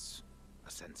prince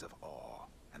a sense of awe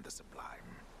and the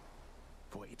sublime.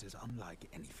 For it is unlike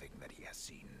anything that he has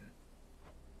seen.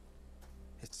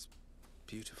 It's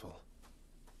beautiful.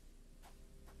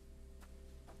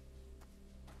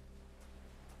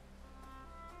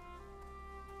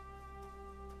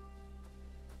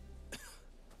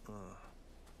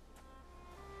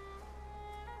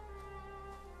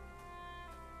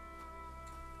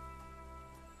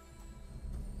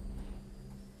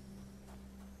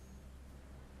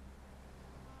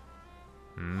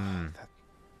 That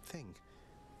thing.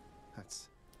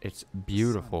 It's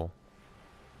beautiful.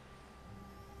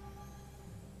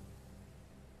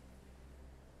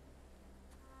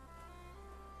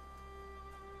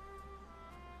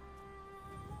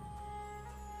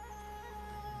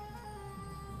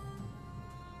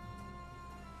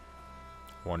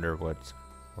 Wonder what's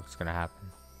gonna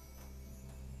happen.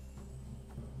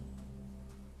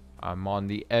 I'm on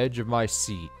the edge of my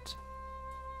seat.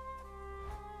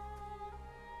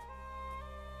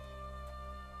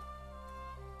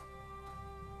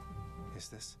 Is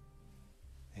this?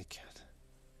 It can't.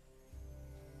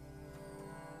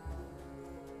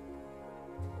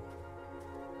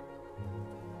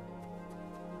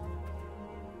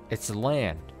 It's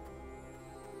land.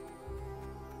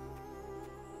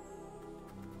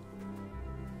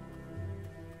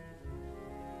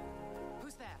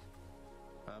 Who's there?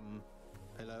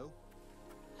 Hello?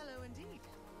 Hello indeed.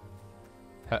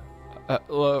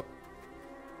 Hello.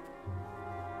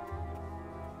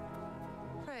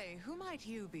 Pray, who might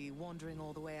you be wandering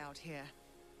all the way out here?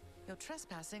 You're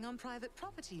trespassing on private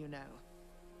property, you know.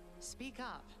 Speak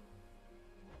up.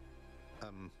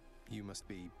 You must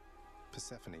be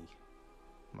Persephone.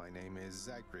 My name is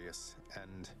Zagreus,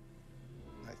 and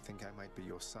I think I might be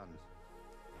your son.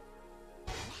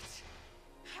 What?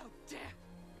 How dare!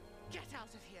 Get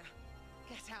out of here!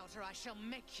 Get out, or I shall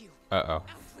make you. Uh-oh. Out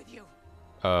with you.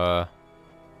 No,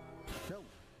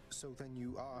 so then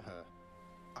you are her.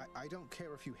 I don't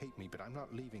care if you hate me, but I'm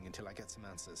not leaving until I get some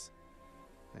answers.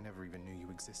 I never even knew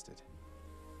you existed.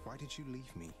 Why did you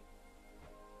leave me?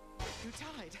 You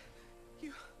died.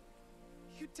 You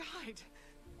died.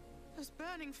 Those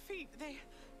burning feet, they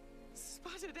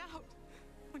sputtered out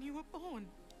when you were born.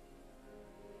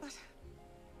 But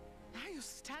now you're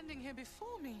standing here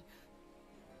before me.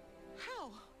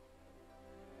 How?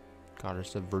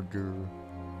 Goddess of verdure.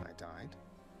 I died?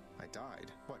 I died?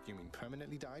 What, you mean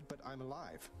permanently died? But I'm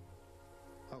alive.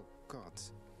 Oh,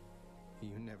 gods.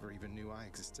 You never even knew I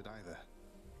existed either.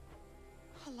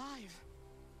 Alive.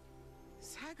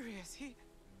 Zagreus, he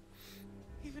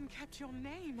even kept your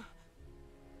name.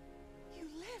 You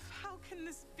live. How can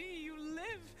this be? You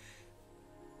live.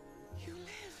 You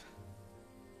live.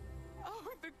 Oh,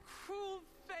 the cruel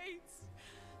fates.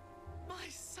 My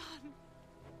son.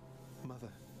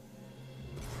 Mother.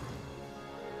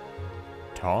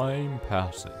 Time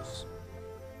passes.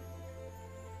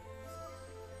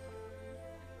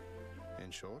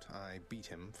 In short, I beat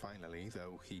him finally,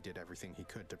 though he did everything he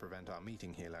could to prevent our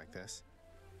meeting here like this.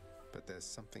 But there's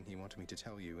something he wanted me to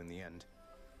tell you in the end.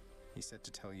 He said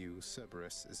to tell you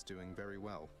Cerberus is doing very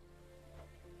well.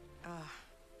 Ah,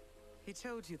 he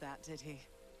told you that, did he?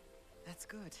 That's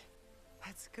good.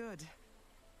 That's good.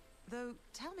 Though,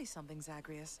 tell me something,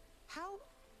 Zagreus. How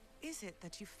is it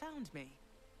that you found me?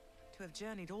 To have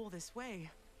journeyed all this way,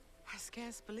 I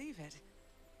scarce believe it.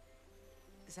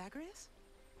 Zagreus?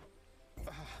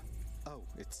 Oh,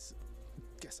 it's...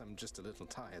 Guess I'm just a little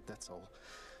tired, that's all.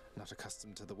 Not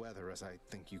accustomed to the weather, as I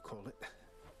think you call it.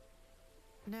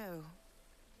 No.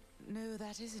 No,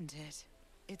 that isn't it.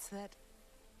 It's that...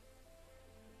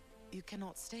 you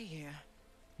cannot stay here.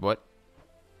 What?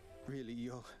 Really,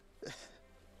 you're...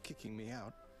 kicking me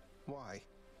out? Why?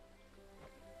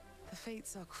 The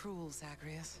fates are cruel,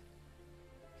 Zagreus.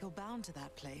 You're bound to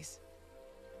that place.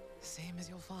 Same as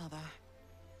your father.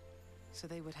 So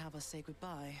they would have us say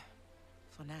goodbye.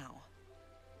 For now.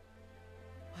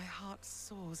 My heart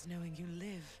soars knowing you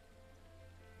live.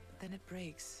 But then it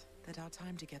breaks that our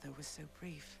time together was so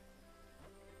brief.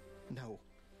 No.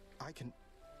 I can...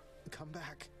 come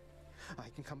back. I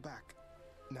can come back.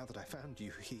 Now that I found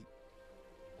you,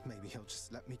 maybe he'll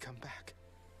just let me come back.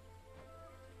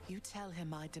 You tell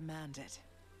him I demand it.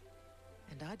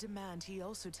 And I demand he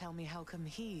also tell me how come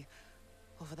he,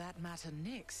 or for that matter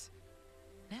Nyx,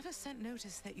 never sent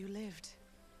notice that you lived.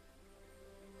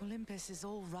 Olympus is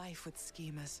all rife with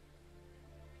schemers.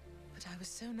 But I was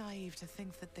so naive to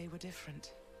think that they were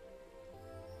different.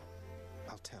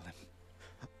 I'll tell him.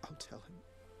 I'll tell him.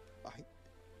 I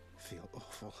feel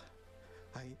awful.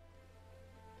 I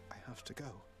have to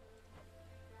go.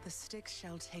 The Styx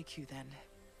shall take you then.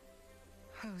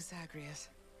 Oh, Zagreus.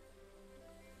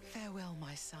 Farewell,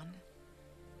 my son.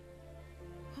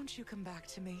 Won't you come back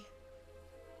to me?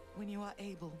 When you are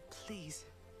able, please.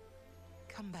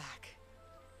 Come back.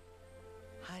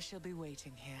 I shall be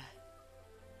waiting here.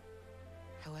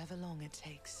 However long it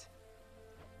takes.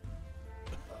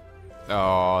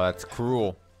 Oh, that's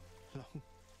cruel. Long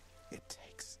it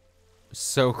takes.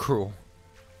 So cruel.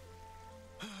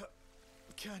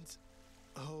 Can't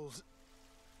hold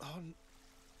on.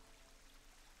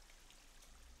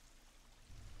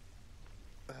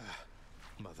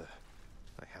 Mother,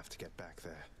 I have to get back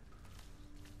there.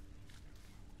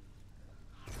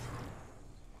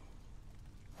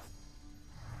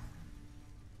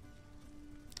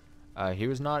 He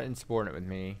was not insubordinate with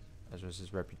me, as was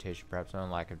his reputation. Perhaps my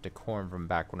own lack of decorum from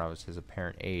back when I was his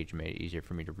apparent age made it easier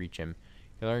for me to reach him.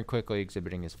 He learned quickly,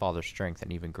 exhibiting his father's strength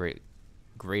and even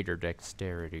greater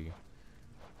dexterity.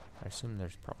 I assume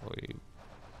there's probably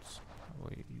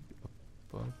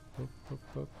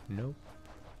nope.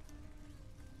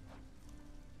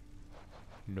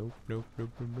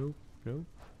 Nope.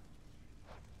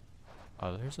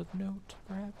 Others of note,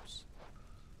 perhaps?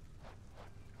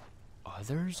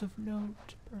 Others of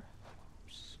note,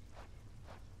 perhaps?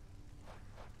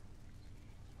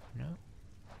 No?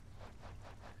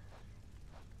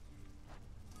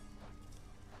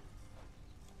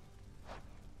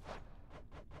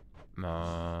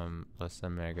 Listen,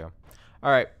 I'm gonna go.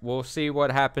 Alright, we'll see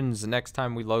what happens next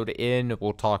time we load in.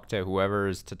 We'll talk to whoever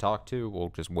is to talk to. We'll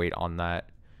just wait on that.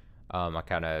 I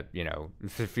kind of, you know, it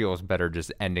feels better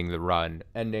just ending the run,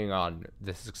 ending on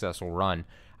the successful run.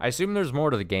 I assume there's more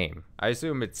to the game. I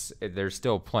assume there's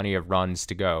still plenty of runs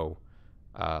to go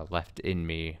left in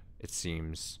me, it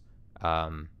seems.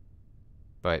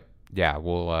 But yeah,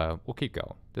 we'll keep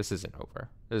going. This isn't over.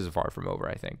 This is far from over,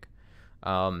 I think.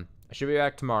 I should be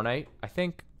back tomorrow night. I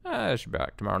think I should be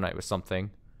back tomorrow night with something.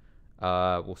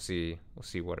 We'll see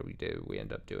what we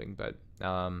end up doing. But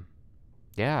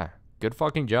yeah, good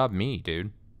fucking job, me,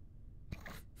 dude.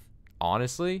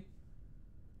 Honestly,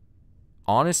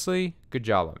 good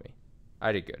job on me.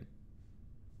 I did good.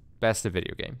 Best of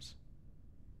video games.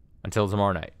 Until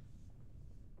tomorrow night.